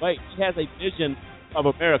very good way. He has a vision of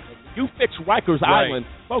America. You fix Rikers Island.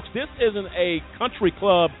 Folks, this isn't a country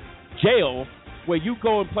club jail where you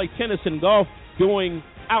go and play tennis and golf during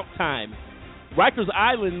out time. Rikers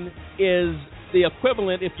Island is the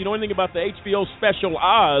equivalent, if you know anything about the HBO special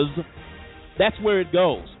Oz, that's where it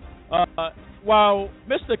goes. While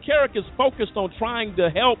Mr. Carrick is focused on trying to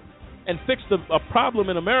help and fix a problem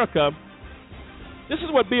in America, this is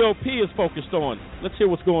what BOP is focused on. Let's hear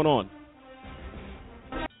what's going on.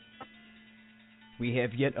 We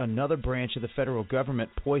have yet another branch of the federal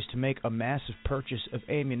government poised to make a massive purchase of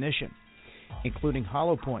ammunition, including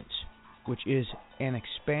hollow points, which is an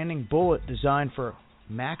expanding bullet designed for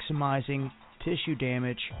maximizing tissue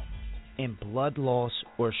damage and blood loss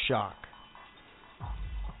or shock.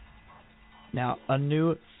 Now, a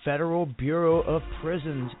new Federal Bureau of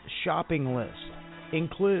Prisons shopping list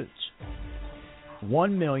includes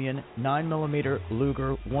 1 million 9mm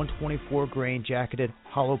Luger 124 grain jacketed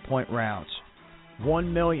hollow point rounds,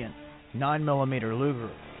 1 million 9mm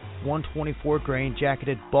Luger 124 grain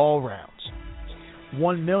jacketed ball rounds,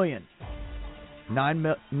 1 million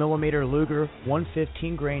 9mm Luger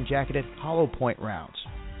 115 grain jacketed hollow point rounds,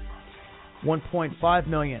 1.5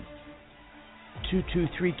 million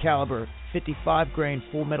 223 caliber 55 grain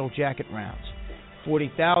full metal jacket rounds,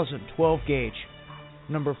 40,000 12 gauge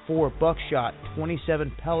number 4 buckshot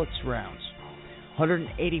 27 pellets rounds,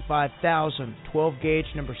 185,000 12 gauge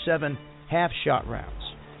number 7 half shot rounds,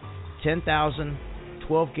 10,000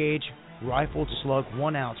 12 gauge rifled slug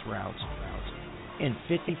 1 ounce rounds, and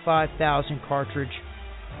 55,000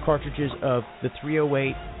 cartridges of the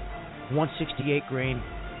 308 168 grain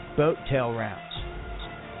boat tail rounds.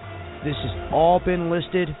 This has all been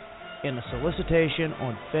listed in a solicitation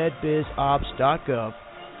on fedbizobs.gov.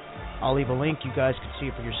 I'll leave a link. You guys can see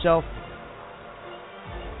it for yourself.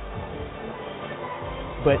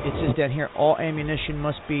 But it says down here, all ammunition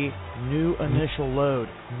must be new initial load.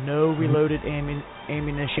 No reloaded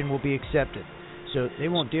ammunition will be accepted. So they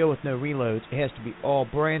won't deal with no reloads. It has to be all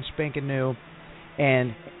brand spanking new.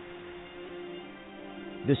 And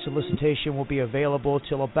the solicitation will be available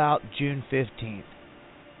till about June 15th.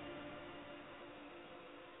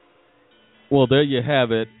 Well, there you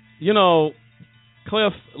have it. You know,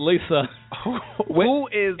 Cliff, Lisa, who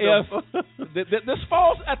is this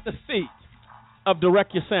falls at the feet of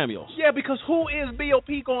Director Samuels. Yeah, because who is BOP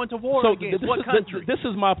going to war against? What country? This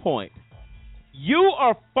is my point. You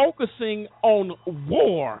are focusing on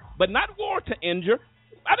war, but not war to injure.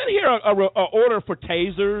 I didn't hear an order for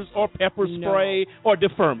tasers or pepper spray or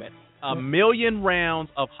deferment. 1 million rounds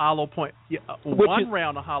of hollow point. One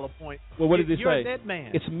round of hollow point. Well, what did he say? You're a dead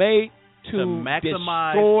man. It's made to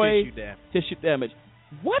maximize destroy tissue damage.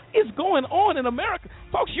 What is going on in America?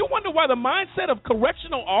 Folks, you wonder why the mindset of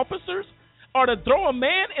correctional officers are to throw a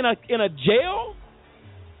man in a jail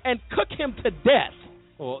and cook him to death.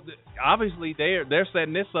 Well, obviously they're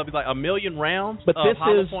setting this up like 1 million rounds but of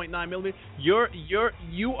hollow point 9mm.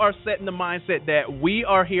 You are setting the mindset that we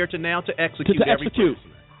are here to execute every prisoner.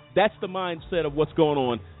 That's the mindset of what's going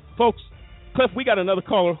on, folks. Cliff, we got another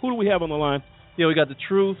caller. Who do we have on the line? Yeah, we got the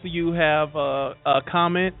Truth. You have a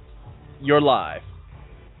comment. You're live.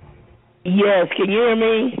 Yes, can you hear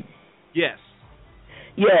me? Yes.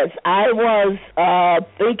 Yes, I was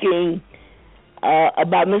thinking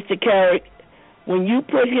about Mr. Carrick. When you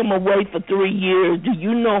put him away for 3 years, do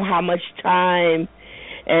you know how much time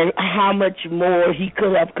and how much more he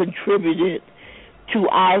could have contributed to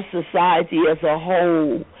our society as a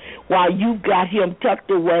whole while you got him tucked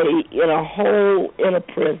away in a hole in a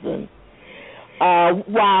prison?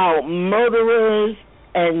 While murderers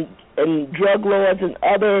and drug lords and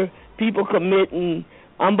other people committing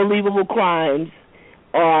unbelievable crimes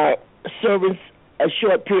are serving a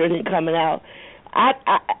short period and coming out.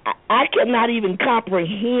 I cannot even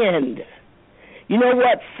comprehend. You know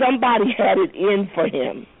what? Somebody had it in for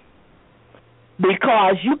him.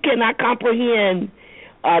 Because you cannot comprehend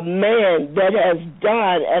a man that has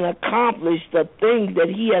done and accomplished the things that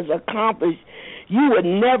he has accomplished. You would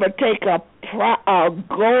never take a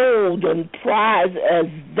golden prize as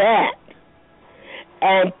that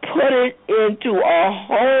and put it into a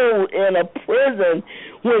hole in a prison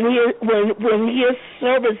when his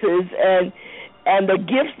services and the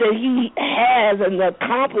gifts that he has and the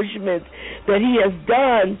accomplishments that he has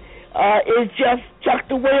done is just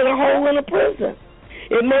tucked away in a hole in a prison.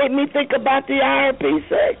 It made me think about the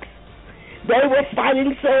IRP-6. They were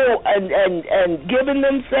fighting and giving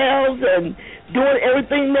themselves and doing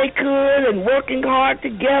everything they could and working hard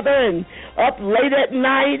together and up late at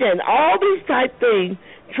night and all these type things,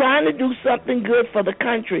 trying to do something good for the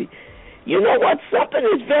country. You know what? Something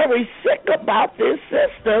is very sick about this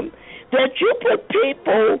system, that you put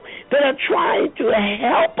people that are trying to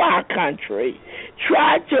help our country,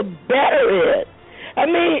 try to better it. I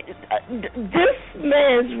mean, this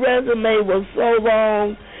man's resume was so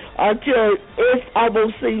long until it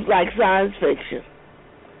almost seems like science fiction.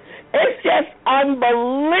 It's just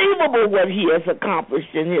unbelievable what he has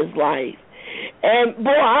accomplished in his life. And,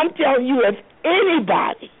 boy, I'm telling you, if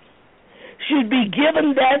anybody should be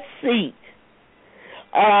given that seat,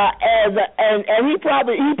 and he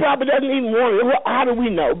probably doesn't even want it. How do we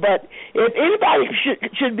know? But if anybody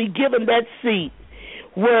should be given that seat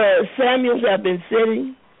where Samuels have been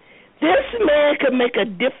sitting, this man could make a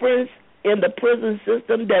difference in the prison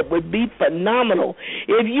system that would be phenomenal.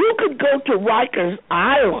 If you could go to Rikers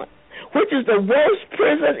Island, which is the worst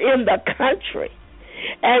prison in the country,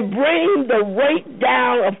 and bring the rate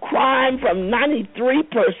down of crime from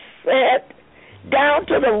 93% down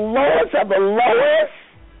to the lowest of the lowest,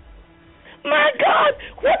 my God,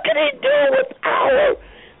 what can he do with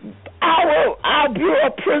our Bureau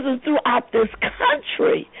of Prisons throughout this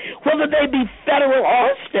country, whether they be federal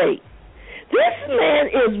or state. This man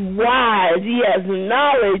is wise. He has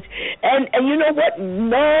knowledge. And you know what?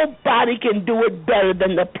 Nobody can do it better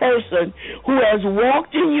than the person who has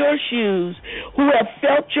walked in your shoes, who has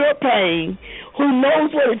felt your pain, who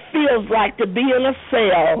knows what it feels like to be in a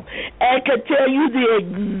cell and can tell you the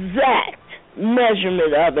exact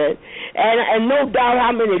measurement of it. And no doubt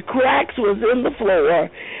how many cracks was in the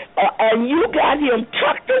floor. And you got him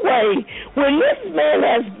tucked away when this man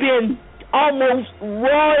has been almost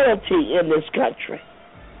royalty in this country.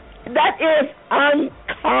 That is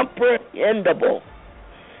incomprehensible.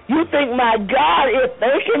 You think, my God, if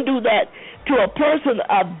they can do that to a person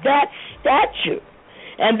of that stature,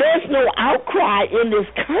 and there's no outcry in this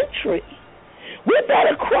country, we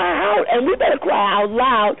better cry out, and we better cry out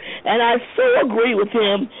loud. And I so agree with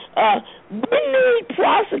him. We need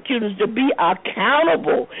prosecutors to be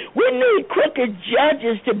accountable. We need crooked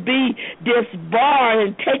judges to be disbarred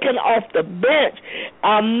and taken off the bench.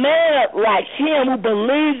 A man like him who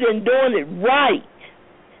believes in doing it right,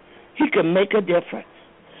 he can make a difference.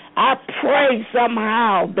 I pray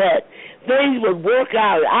somehow that things would work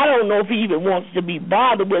out. I don't know if he even wants to be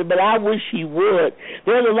bothered with it, but I wish he would.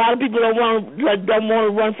 There's a lot of people that don't want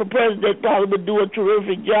to run for president, probably would do a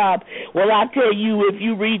terrific job. Well, I tell you, if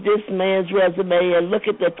you read this man's resume and look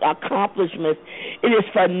at the accomplishments, it is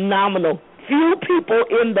phenomenal. Few people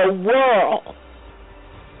in the world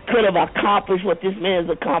could have accomplished what this man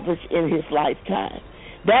has accomplished in his lifetime.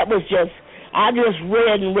 That was just, I just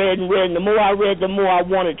read and read and read, and the more I read, the more I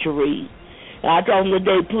wanted to read. And I told him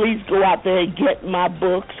today, please go out there and get my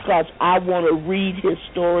books because I want to read his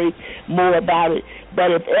story, more about it.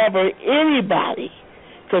 But if ever anybody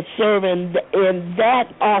could serve in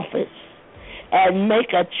that office and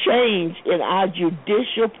make a change in our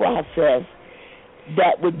judicial process,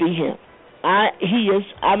 that would be him. My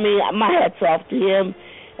hat's off to him,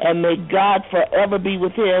 and may God forever be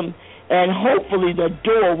with him. And hopefully the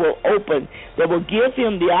door will open that will give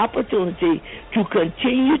him the opportunity to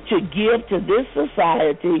continue to give to this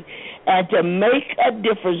society and to make a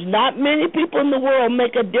difference. Not many people in the world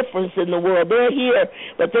make a difference in the world. They're here,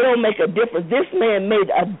 but they don't make a difference. This man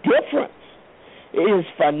made a difference. It is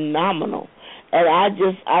phenomenal. And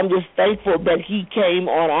I'm just thankful that he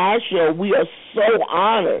came on our show. We are so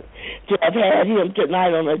honored to have had him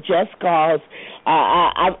tonight on A Just Cause.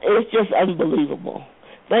 It's just unbelievable.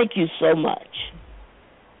 Thank you so much.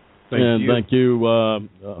 Thank you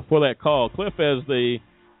for that call. Cliff, as the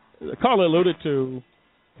caller alluded to,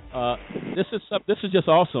 this is just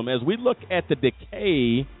awesome. As we look at the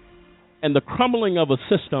decay and the crumbling of a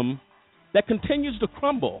system that continues to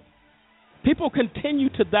crumble, people continue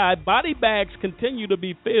to die, body bags continue to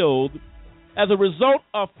be filled as a result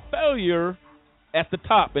of failure at the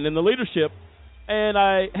top and in the leadership. And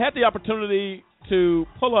I had the opportunity to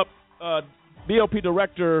pull up BOP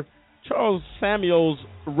Director Charles Samuel's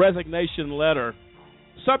resignation letter.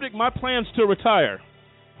 Subject, my plans to retire.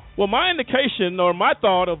 Well, my indication or my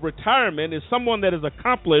thought of retirement is someone that has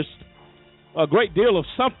accomplished a great deal of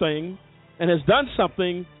something and has done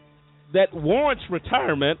something that warrants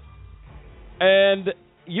retirement. And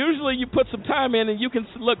usually you put some time in and you can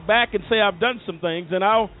look back and say, I've done some things. And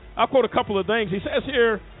I'll quote a couple of things. He says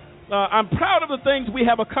here, I'm proud of the things we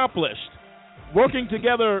have accomplished. Working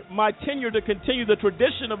together my tenure to continue the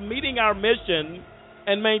tradition of meeting our mission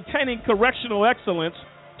and maintaining correctional excellence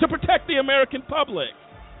to protect the American public.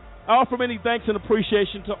 I offer many thanks and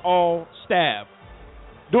appreciation to all staff.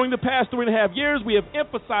 During the past 3.5 years, we have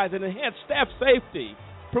emphasized and enhanced staff safety,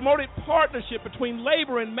 promoted partnership between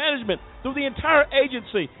labor and management through the entire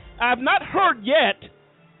agency. I have not heard yet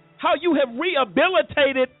how you have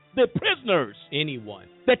rehabilitated the prisoners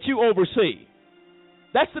that you oversee.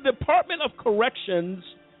 That's the Department of Corrections,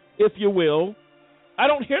 if you will. I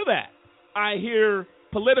don't hear that. I hear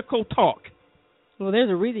political talk. Well, there's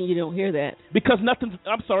a reason you don't hear that. Because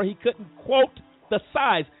he couldn't quote the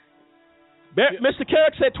size. Mr.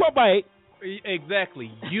 Carrick said 12 by 8.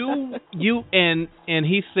 Exactly. And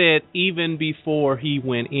he said even before he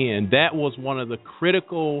went in, that was one of the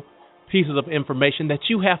critical pieces of information that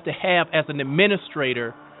you have to have as an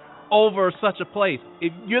administrator over such a place.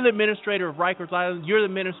 If you're the administrator of Rikers Island, you're the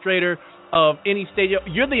administrator of any state,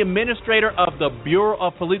 you're the administrator of the Bureau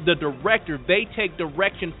of Police, the director. They take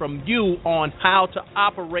direction from you on how to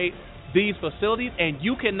operate these facilities, and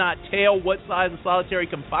you cannot tell what size of solitary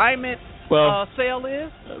confinement cell is.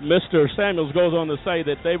 Mr. Samuels goes on to say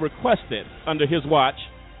that they requested, under his watch,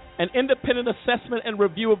 an independent assessment and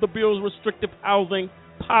review of the Bureau's restrictive housing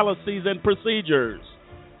policies and procedures.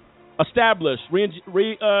 Establish,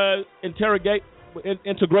 reinterrogate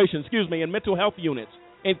integration, in mental health units,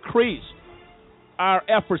 increased our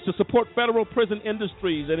efforts to support federal prison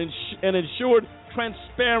industries and ensured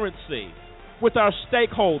transparency with our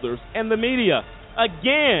stakeholders and the media.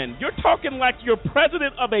 Again, you're talking like you're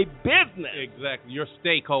president of a business. Exactly. Your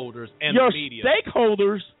stakeholders and your the media.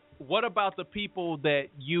 Stakeholders. What about the people that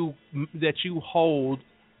you hold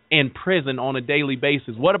in prison on a daily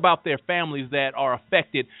basis? What about their families that are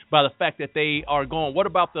affected by the fact that they are gone? What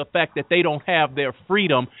about the fact that they don't have their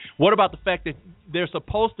freedom? What about the fact that they're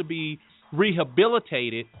supposed to be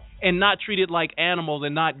rehabilitated and not treated like animals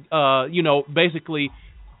and not, basically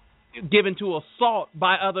given to assault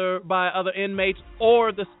by other inmates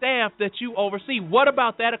or the staff that you oversee? What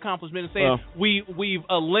about that accomplishment and saying we've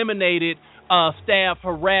eliminated staff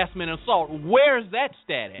harassment and assault? Where's that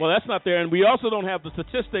stat at? Well, that's not there, and we also don't have the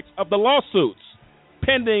statistics of the lawsuits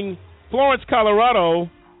pending. Florence, Colorado.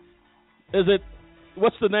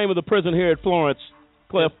 What's the name of the prison here at Florence,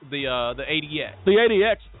 Cliff? The ADX. The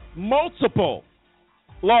ADX. Multiple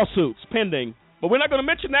lawsuits pending, but we're not going to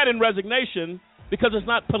mention that in resignation because it's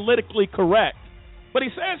not politically correct. But he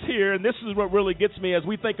says here, and this is what really gets me as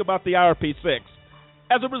we think about the IRP-6,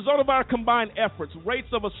 as a result of our combined efforts, rates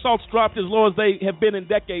of assaults dropped as low as they have been in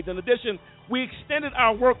decades. In addition, we extended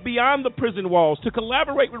our work beyond the prison walls to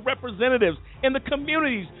collaborate with representatives in the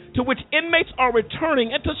communities to which inmates are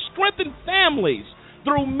returning and to strengthen families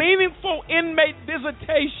through meaningful inmate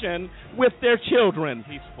visitation with their children.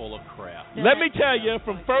 He's full of crap. Let me tell you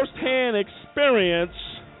from firsthand experience,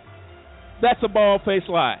 that's a bald-faced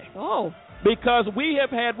lie. Oh. Because we have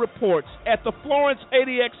had reports at the Florence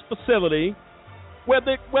ADX facility where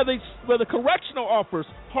the correctional officers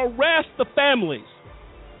harassed the families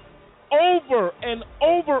over and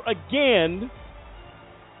over again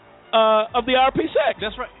of the RP6.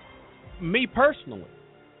 That's right. Me personally.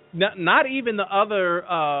 Not even the other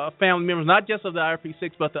family members, not just of the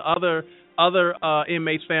IRP-6, but the other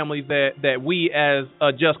inmates' families that we as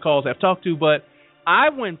Just Cause have talked to. But I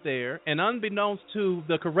went there, and unbeknownst to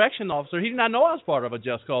the correction officer, he did not know I was part of a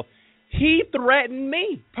Just Cause. He threatened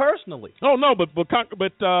me personally. Oh no, but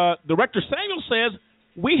Director Samuel says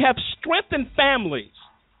we have strengthened families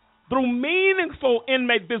through meaningful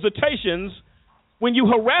inmate visitations. When you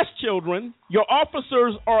harass children, your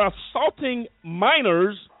officers are assaulting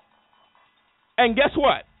minors. And guess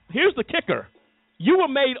what? Here's the kicker. You were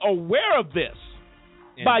made aware of this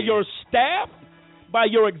by your staff, by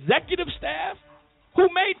your executive staff, who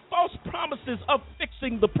made false promises of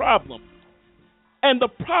fixing the problem. And the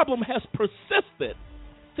problem has persisted.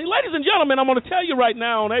 See, ladies and gentlemen, I'm going to tell you right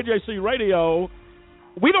now on AJC Radio,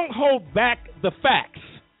 we don't hold back the facts,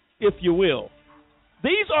 if you will.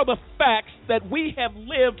 These are the facts that we have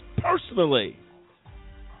lived personally.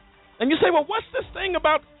 And you say, well, what's this thing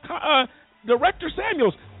about Director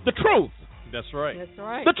Samuels? The truth. That's right. That's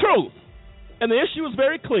right. The truth. And the issue is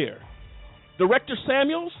very clear. Director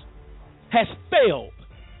Samuels has failed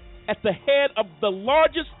at the head of the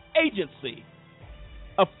largest agency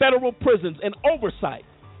of federal prisons and oversight.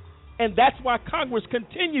 And that's why Congress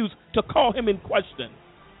continues to call him in question.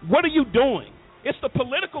 What are you doing? It's the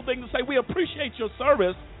political thing to say, we appreciate your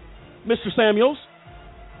service, Mr. Samuels,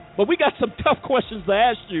 but we got some tough questions to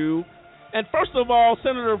ask you. And first of all,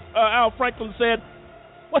 Senator Al Franklin said,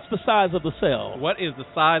 what's the size of the cell? What is the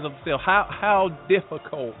size of the cell? How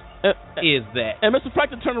difficult is that? And Mr.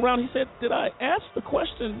 Franklin turned around, he said, did I ask the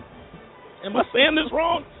question? Am I saying this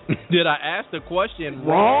wrong? Did I ask the question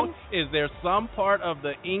wrong? Is there some part of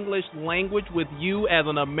the English language with you as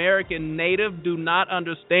an American native do not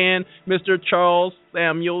understand Mr. Charles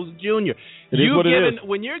Samuels Jr.?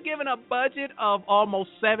 When you're given a budget of almost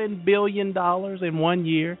 $7 billion in 1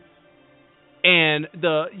 year, and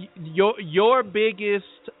your biggest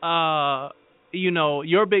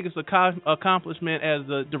accomplishment as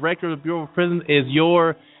the director of the Bureau of Prisons is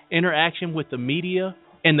your interaction with the media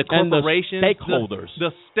and the corporations, and the stakeholders,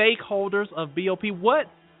 the stakeholders of BOP.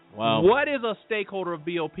 What is a stakeholder of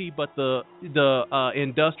BOP but the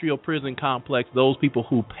industrial prison complex? Those people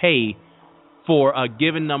who pay for a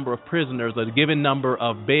given number of prisoners, a given number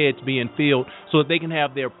of beds being filled, so that they can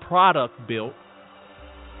have their product built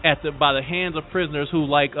by the hands of prisoners who,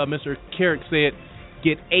 like Mr. Carrick said,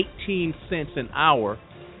 get 18 cents an hour,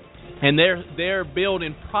 and they're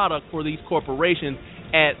building product for these corporations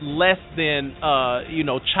at less than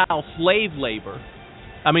child slave labor.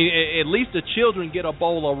 I mean, at least the children get a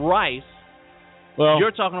bowl of rice. Well,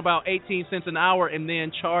 you're talking about 18 cents an hour and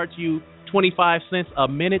then charge you 25 cents a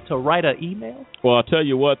minute to write an email? Well, I'll tell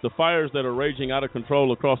you what, the fires that are raging out of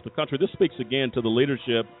control across the country, this speaks again to the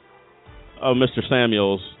leadership of Mr.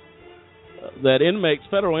 Samuels. that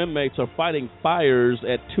federal inmates are fighting fires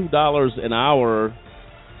at $2 an hour.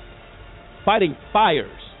 Fighting fires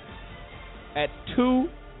at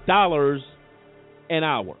 $2 an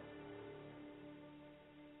hour.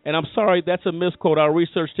 And I'm sorry, that's a misquote. Our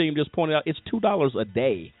research team just pointed out it's $2 a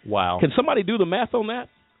day. Wow. Can somebody do the math on that?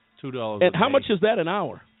 $2 And how much is that an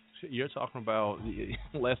hour? You're talking about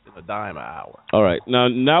less than a dime an hour. All right.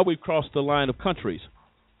 Now we've crossed the line of countries.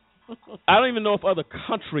 I don't even know if other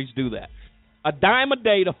countries do that. A dime a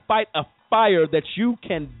day to fight a fire that you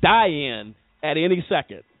can die in at any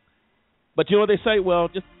second. But you know what they say? Well,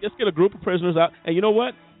 just get a group of prisoners out. And you know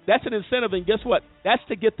what? That's an incentive, and guess what? That's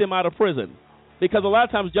to get them out of prison. Because a lot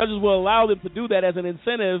of times judges will allow them to do that as an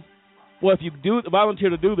incentive. Well, if you do volunteer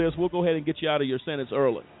to do this, we'll go ahead and get you out of your sentence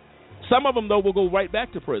early. Some of them, though, will go right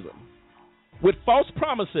back to prison with false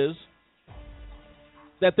promises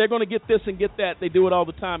that they're going to get this and get that. They do it all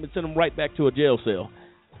the time and send them right back to a jail cell.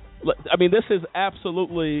 I mean, this is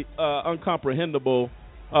absolutely uncomprehendable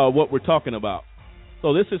what we're talking about.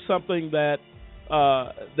 So this is something that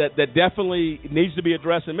definitely needs to be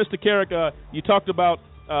addressed. And Mr. Carrick, you talked about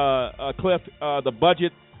Cliff, the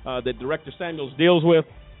budget that Director Samuels deals with.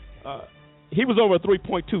 He was over a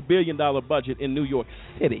 $3.2 billion budget in New York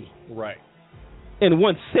City. Right. In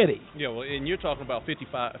one city. Yeah, well, and you're talking about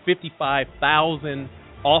 55,000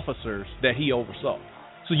 officers that he oversaw.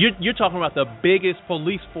 So you're talking about the biggest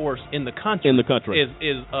police force in the country. In the country. Is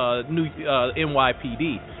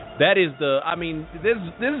NYPD. That is this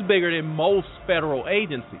is bigger than most federal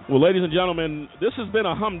agencies. Well, ladies and gentlemen, this has been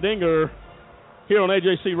a humdinger here on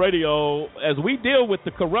AJC Radio as we deal with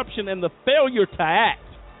the corruption and the failure to act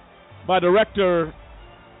by Director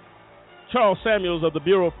Charles Samuels of the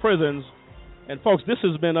Bureau of Prisons. And folks, this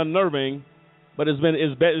has been unnerving, but it's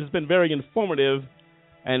been very informative.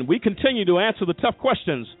 And we continue to answer the tough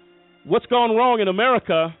questions. What's gone wrong in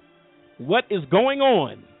America? What is going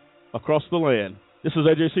on across the land? This is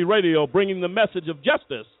AJC Radio bringing the message of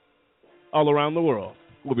justice all around the world.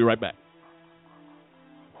 We'll be right back.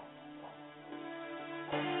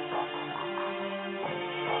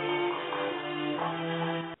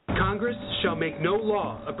 Congress shall make no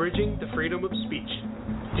law abridging the freedom of speech.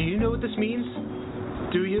 Do you know what this means?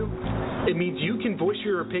 Do you? It means you can voice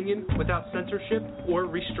your opinion without censorship or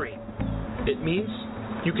restraint. It means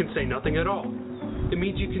you can say nothing at all. It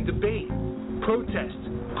means you can debate, protest,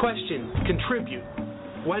 question, contribute,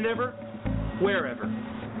 whenever, wherever.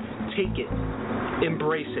 Take it.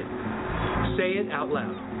 Embrace it. Say it out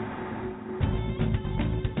loud.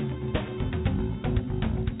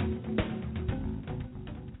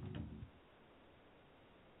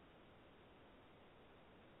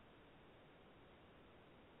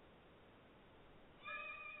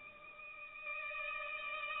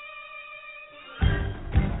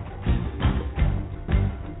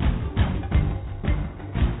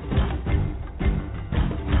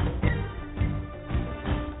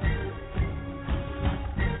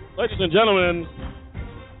 Ladies and gentlemen,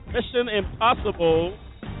 Mission Impossible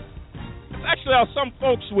is actually how some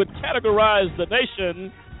folks would categorize the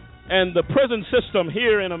nation and the prison system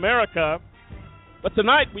here in America. But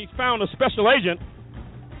tonight we found a special agent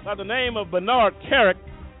by the name of Bernard Carrick.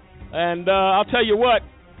 And I'll tell you what,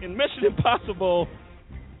 in Mission Impossible,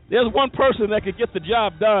 there's one person that could get the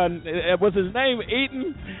job done. Was his name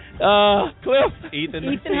Ethan? Cliff? Ethan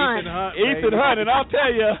Hunt. Ethan Hunt. And I'll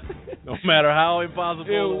tell you, no matter how impossible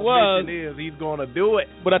the mission is, he's going to do it.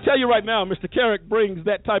 But I tell you right now, Mr. Carrick brings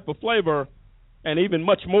that type of flavor and even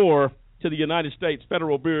much more to the United States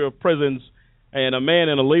Federal Bureau of Prisons, and a man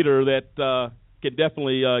and a leader that can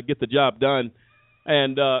definitely get the job done.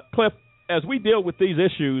 And Cliff, as we deal with these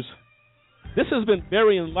issues, this has been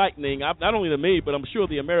very enlightening, not only to me, but I'm sure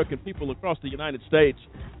the American people across the United States.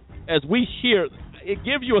 As we hear, it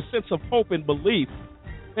gives you a sense of hope and belief.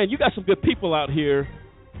 Man, you got some good people out here.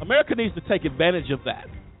 America needs to take advantage of that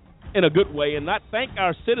in a good way and not thank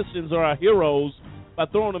our citizens or our heroes by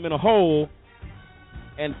throwing them in a hole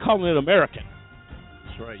and calling it American.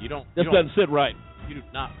 That's right. This doesn't sit right. You do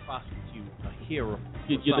not prosecute a hero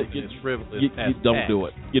you something as frivolous as don't tax. do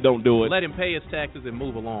it. You don't do it. Let him pay his taxes and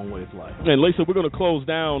move along with his life. And Lisa, we're going to close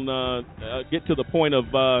down, get to the point of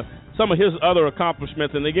some of his other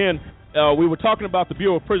accomplishments. And again, we were talking about the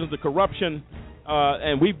Bureau of Prisons, the corruption,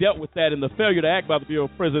 and we've dealt with that and the failure to act by the Bureau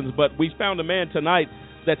of Prisons. But we found a man tonight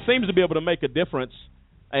that seems to be able to make a difference.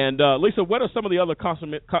 And Lisa, what are some of the other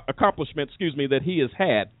accomplishments, that he has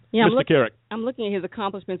had, Mr. Carrick? I'm looking at his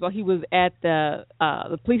accomplishments while he was at the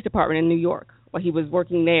police department in New York, while he was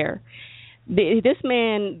working there. This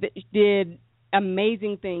man did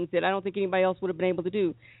amazing things that I don't think anybody else would have been able to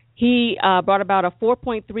do. He brought about a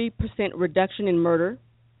 4.3% reduction in murder,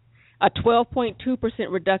 a 12.2%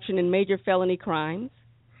 reduction in major felony crimes,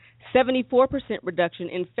 74% reduction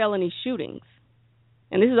in felony shootings,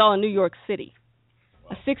 and this is all in New York City,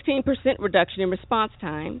 a 16% reduction in response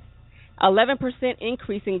times, 11%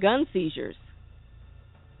 increase in gun seizures,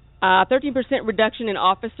 13% reduction in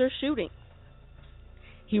officer shootings.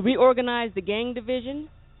 He reorganized the gang division.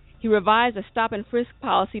 He revised a stop and frisk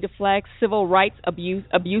policy to flag civil rights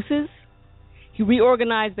abuses. He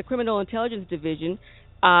reorganized the Criminal Intelligence Division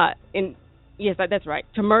to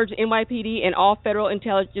merge NYPD and all federal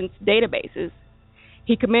intelligence databases.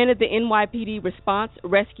 He commanded the NYPD response,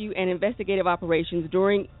 rescue, and investigative operations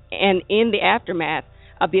during and in the aftermath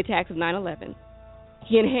of the attacks of 9/11.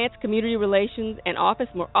 He enhanced community relations and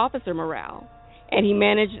officer morale. And he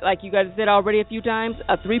managed, like you guys said already a few times,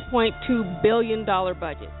 a $3.2 billion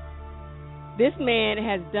budget. This man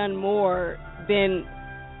has done more than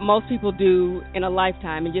most people do in a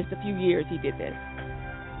lifetime. In just a few years, he did this.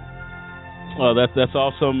 Well, that's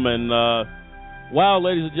awesome, and wow,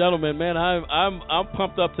 ladies and gentlemen, man, I'm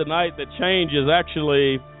pumped up tonight that change is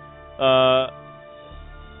actually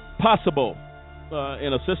possible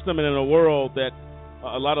in a system and in a world that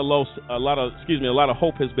a lot of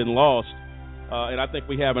hope has been lost, and I think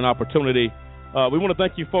we have an opportunity. We want to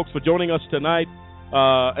thank you folks for joining us tonight.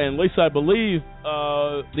 And Lisa, I believe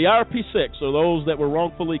the IRP6 are those that were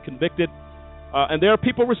wrongfully convicted, and there are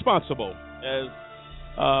people responsible as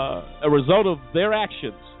a result of their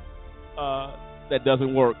actions that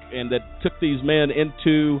doesn't work and that took these men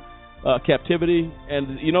into captivity.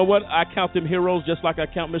 And you know what? I count them heroes just like I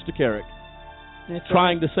count Mr. Carrick,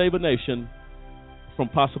 trying to save a nation from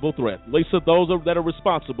possible threat. Lisa, those that are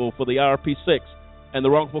responsible for the IRP6 and the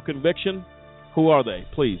wrongful conviction, who are they,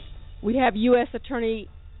 please? We have U.S. Attorney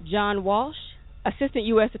John Walsh, Assistant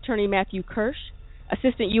U.S. Attorney Matthew Kirsch,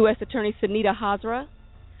 Assistant U.S. Attorney Sunita Hazra,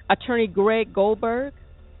 Attorney Greg Goldberg,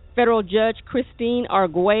 Federal Judge Christine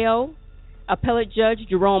Arguello, Appellate Judge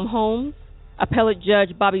Jerome Holmes, Appellate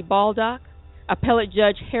Judge Bobby Baldock, Appellate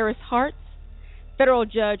Judge Harris Hartz, Federal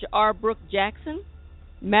Judge R. Brooke Jackson,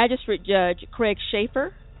 Magistrate Judge Craig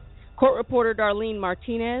Schaefer, Court Reporter Darlene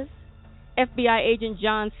Martinez, FBI Agent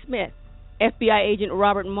John Smith, FBI Agent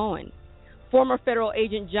Robert Moen, former Federal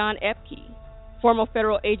Agent John Epke, former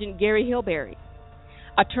Federal Agent Gary Hilberry,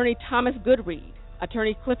 Attorney Thomas Goodread,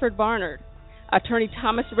 Attorney Clifford Barnard, Attorney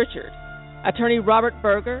Thomas Richard, Attorney Robert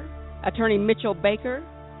Berger, Attorney Mitchell Baker,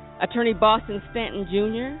 Attorney Boston Stanton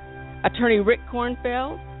Jr., Attorney Rick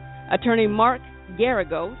Kornfeld, Attorney Mark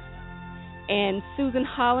Garagos, and Susan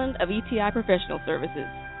Holland of ETI Professional Services.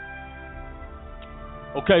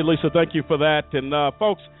 Okay, Lisa, thank you for that. And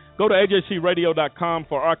folks, go to ajcradio.com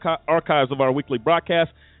for archives of our weekly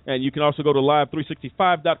broadcast, and you can also go to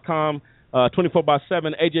live365.com,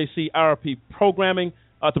 24/7 AJC IRP programming,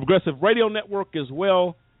 the Progressive Radio Network as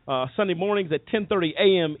well, Sunday mornings at 10:30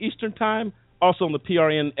 a.m. Eastern Time, also on the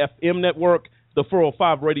PRN FM network, the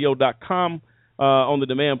 405radio.com on the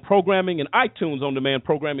demand programming, and iTunes on demand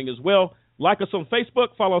programming as well. Like us on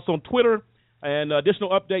Facebook, follow us on Twitter, and additional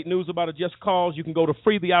update news about a Just Cause, you can go to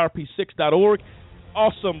freetheirp6.org.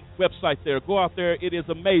 Awesome website there. Go out there. It is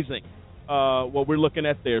amazing what we're looking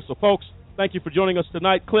at there. So, folks, thank you for joining us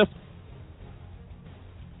tonight. Cliff?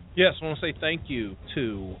 Yes, I want to say thank you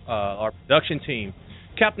to our production team,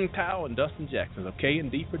 Captain Kyle and Dustin Jackson of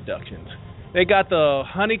K&D Productions. They got the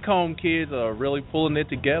Honeycomb kids really pulling it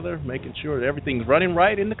together, making sure that everything's running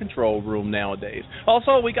right in the control room nowadays.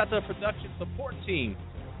 Also, we got the production support team.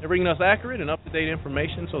 They're bringing us accurate and up-to-date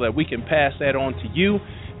information so that we can pass that on to you,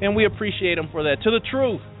 and we appreciate them for that. To the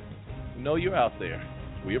truth, we know you're out there.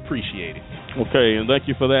 We appreciate it. Okay, and thank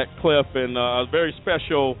you for that, Cliff. And a very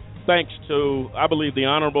special thanks to, I believe, the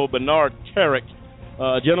Honorable Bernard Carrick,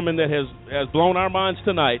 a gentleman that has blown our minds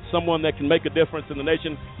tonight, someone that can make a difference in the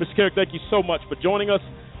nation. Mr. Carrick, thank you so much for joining us,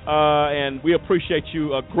 and we appreciate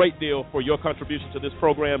you a great deal for your contribution to this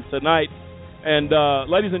program tonight. And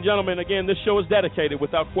ladies and gentlemen, again, this show is dedicated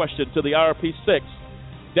without question to the IRP6.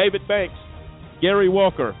 David Banks, Gary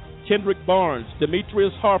Walker, Kendrick Barnes,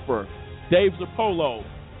 Demetrius Harper, Dave Zappolo,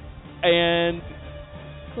 and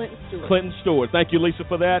Clinton Stewart. Thank you, Lisa,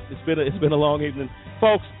 for that. It's been a long evening.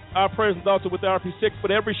 Folks, our prayers and thoughts are with the IRP6,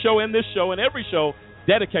 but every show and this show and every show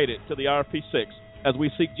dedicated to the IRP6 as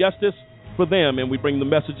we seek justice for them and we bring the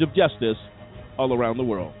message of justice all around the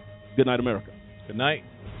world. Good night, America. Good night.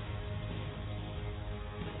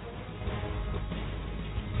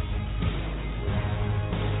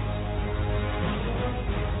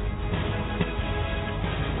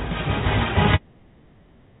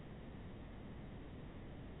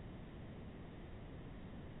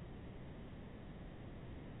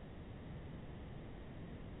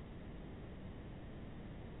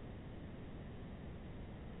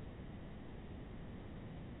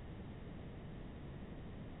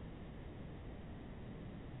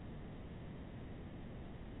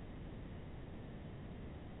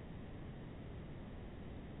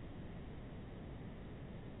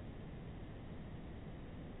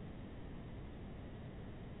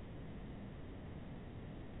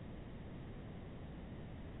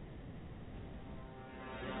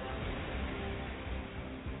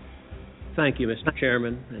 Thank you, Mr.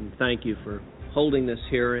 Chairman, and thank you for holding this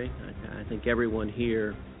hearing. I think everyone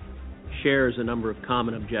here shares a number of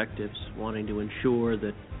common objectives, wanting to ensure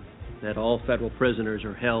that all federal prisoners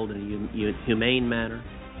are held in a humane manner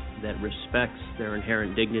that respects their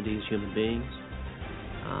inherent dignity as human beings,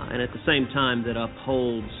 and at the same time that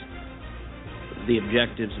upholds the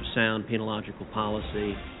objectives of sound penological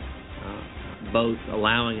policy, both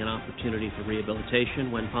allowing an opportunity for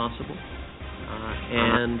rehabilitation when possible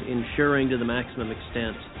and ensuring to the maximum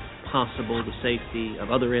extent possible the safety of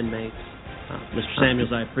other inmates. Mr.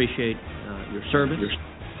 Samuels, I appreciate your service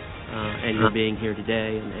and your being here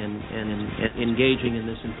today and engaging in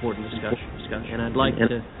this important discussion. And I'd like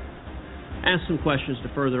to ask some questions to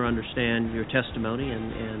further understand your testimony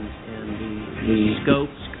and the scope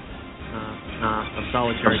of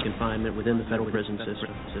solitary confinement within the federal prison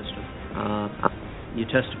system. You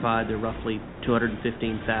testified there are roughly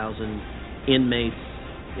 215,000 inmates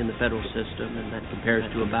in the federal system, and that compares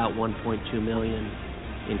to about 1.2 million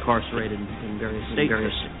incarcerated in various state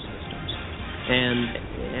systems.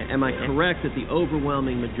 And am I correct that the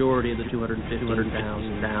overwhelming majority of the 215,000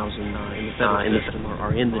 in the federal system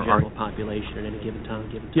are in the general population at any given time?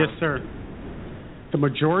 Yes, sir. The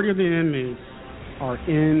majority of the inmates are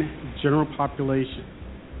in general population.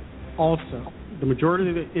 Also, the majority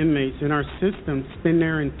of the inmates in our system spend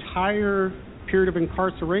their entire period of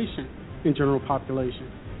incarceration in general population.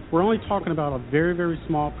 We're only talking about a very, very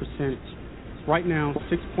small percentage. Right now,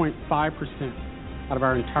 6.5% out of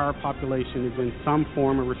our entire population is in some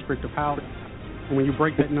form of restrictive housing. And when you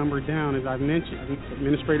break that number down, as I've mentioned,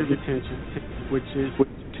 administrative detention, which is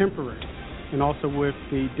temporary, and also with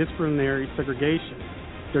the disciplinary segregation,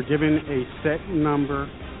 they're given a set number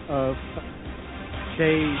of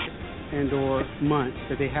days and or months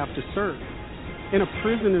that they have to serve. In a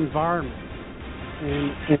prison environment,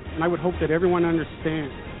 and I would hope that everyone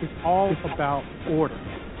understands, it's all about order.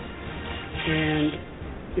 And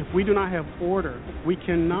if we do not have order, we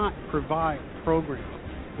cannot provide programs.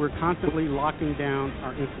 We're constantly locking down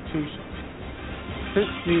our institutions.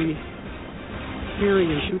 Since the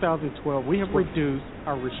hearing in 2012, we have reduced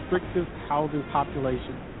our restrictive housing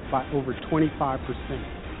population by over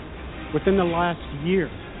 25%. Within the last year,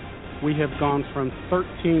 we have gone from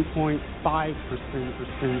 13.5%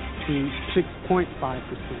 to 6.5%.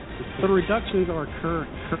 So the reductions are occurring.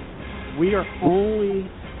 We are only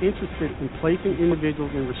interested in placing individuals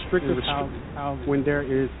in restrictive housing when there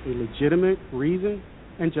is a legitimate reason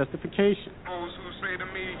and justification. Those who say to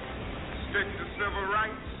me, stick to civil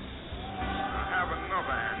rights, I have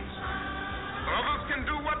another answer. Others can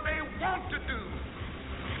do what they want to do.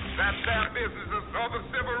 That's their business. Other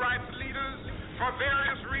civil rights leaders, for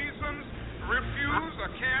various reasons, refuse or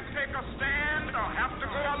can't take a stand or have to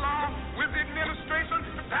go along with the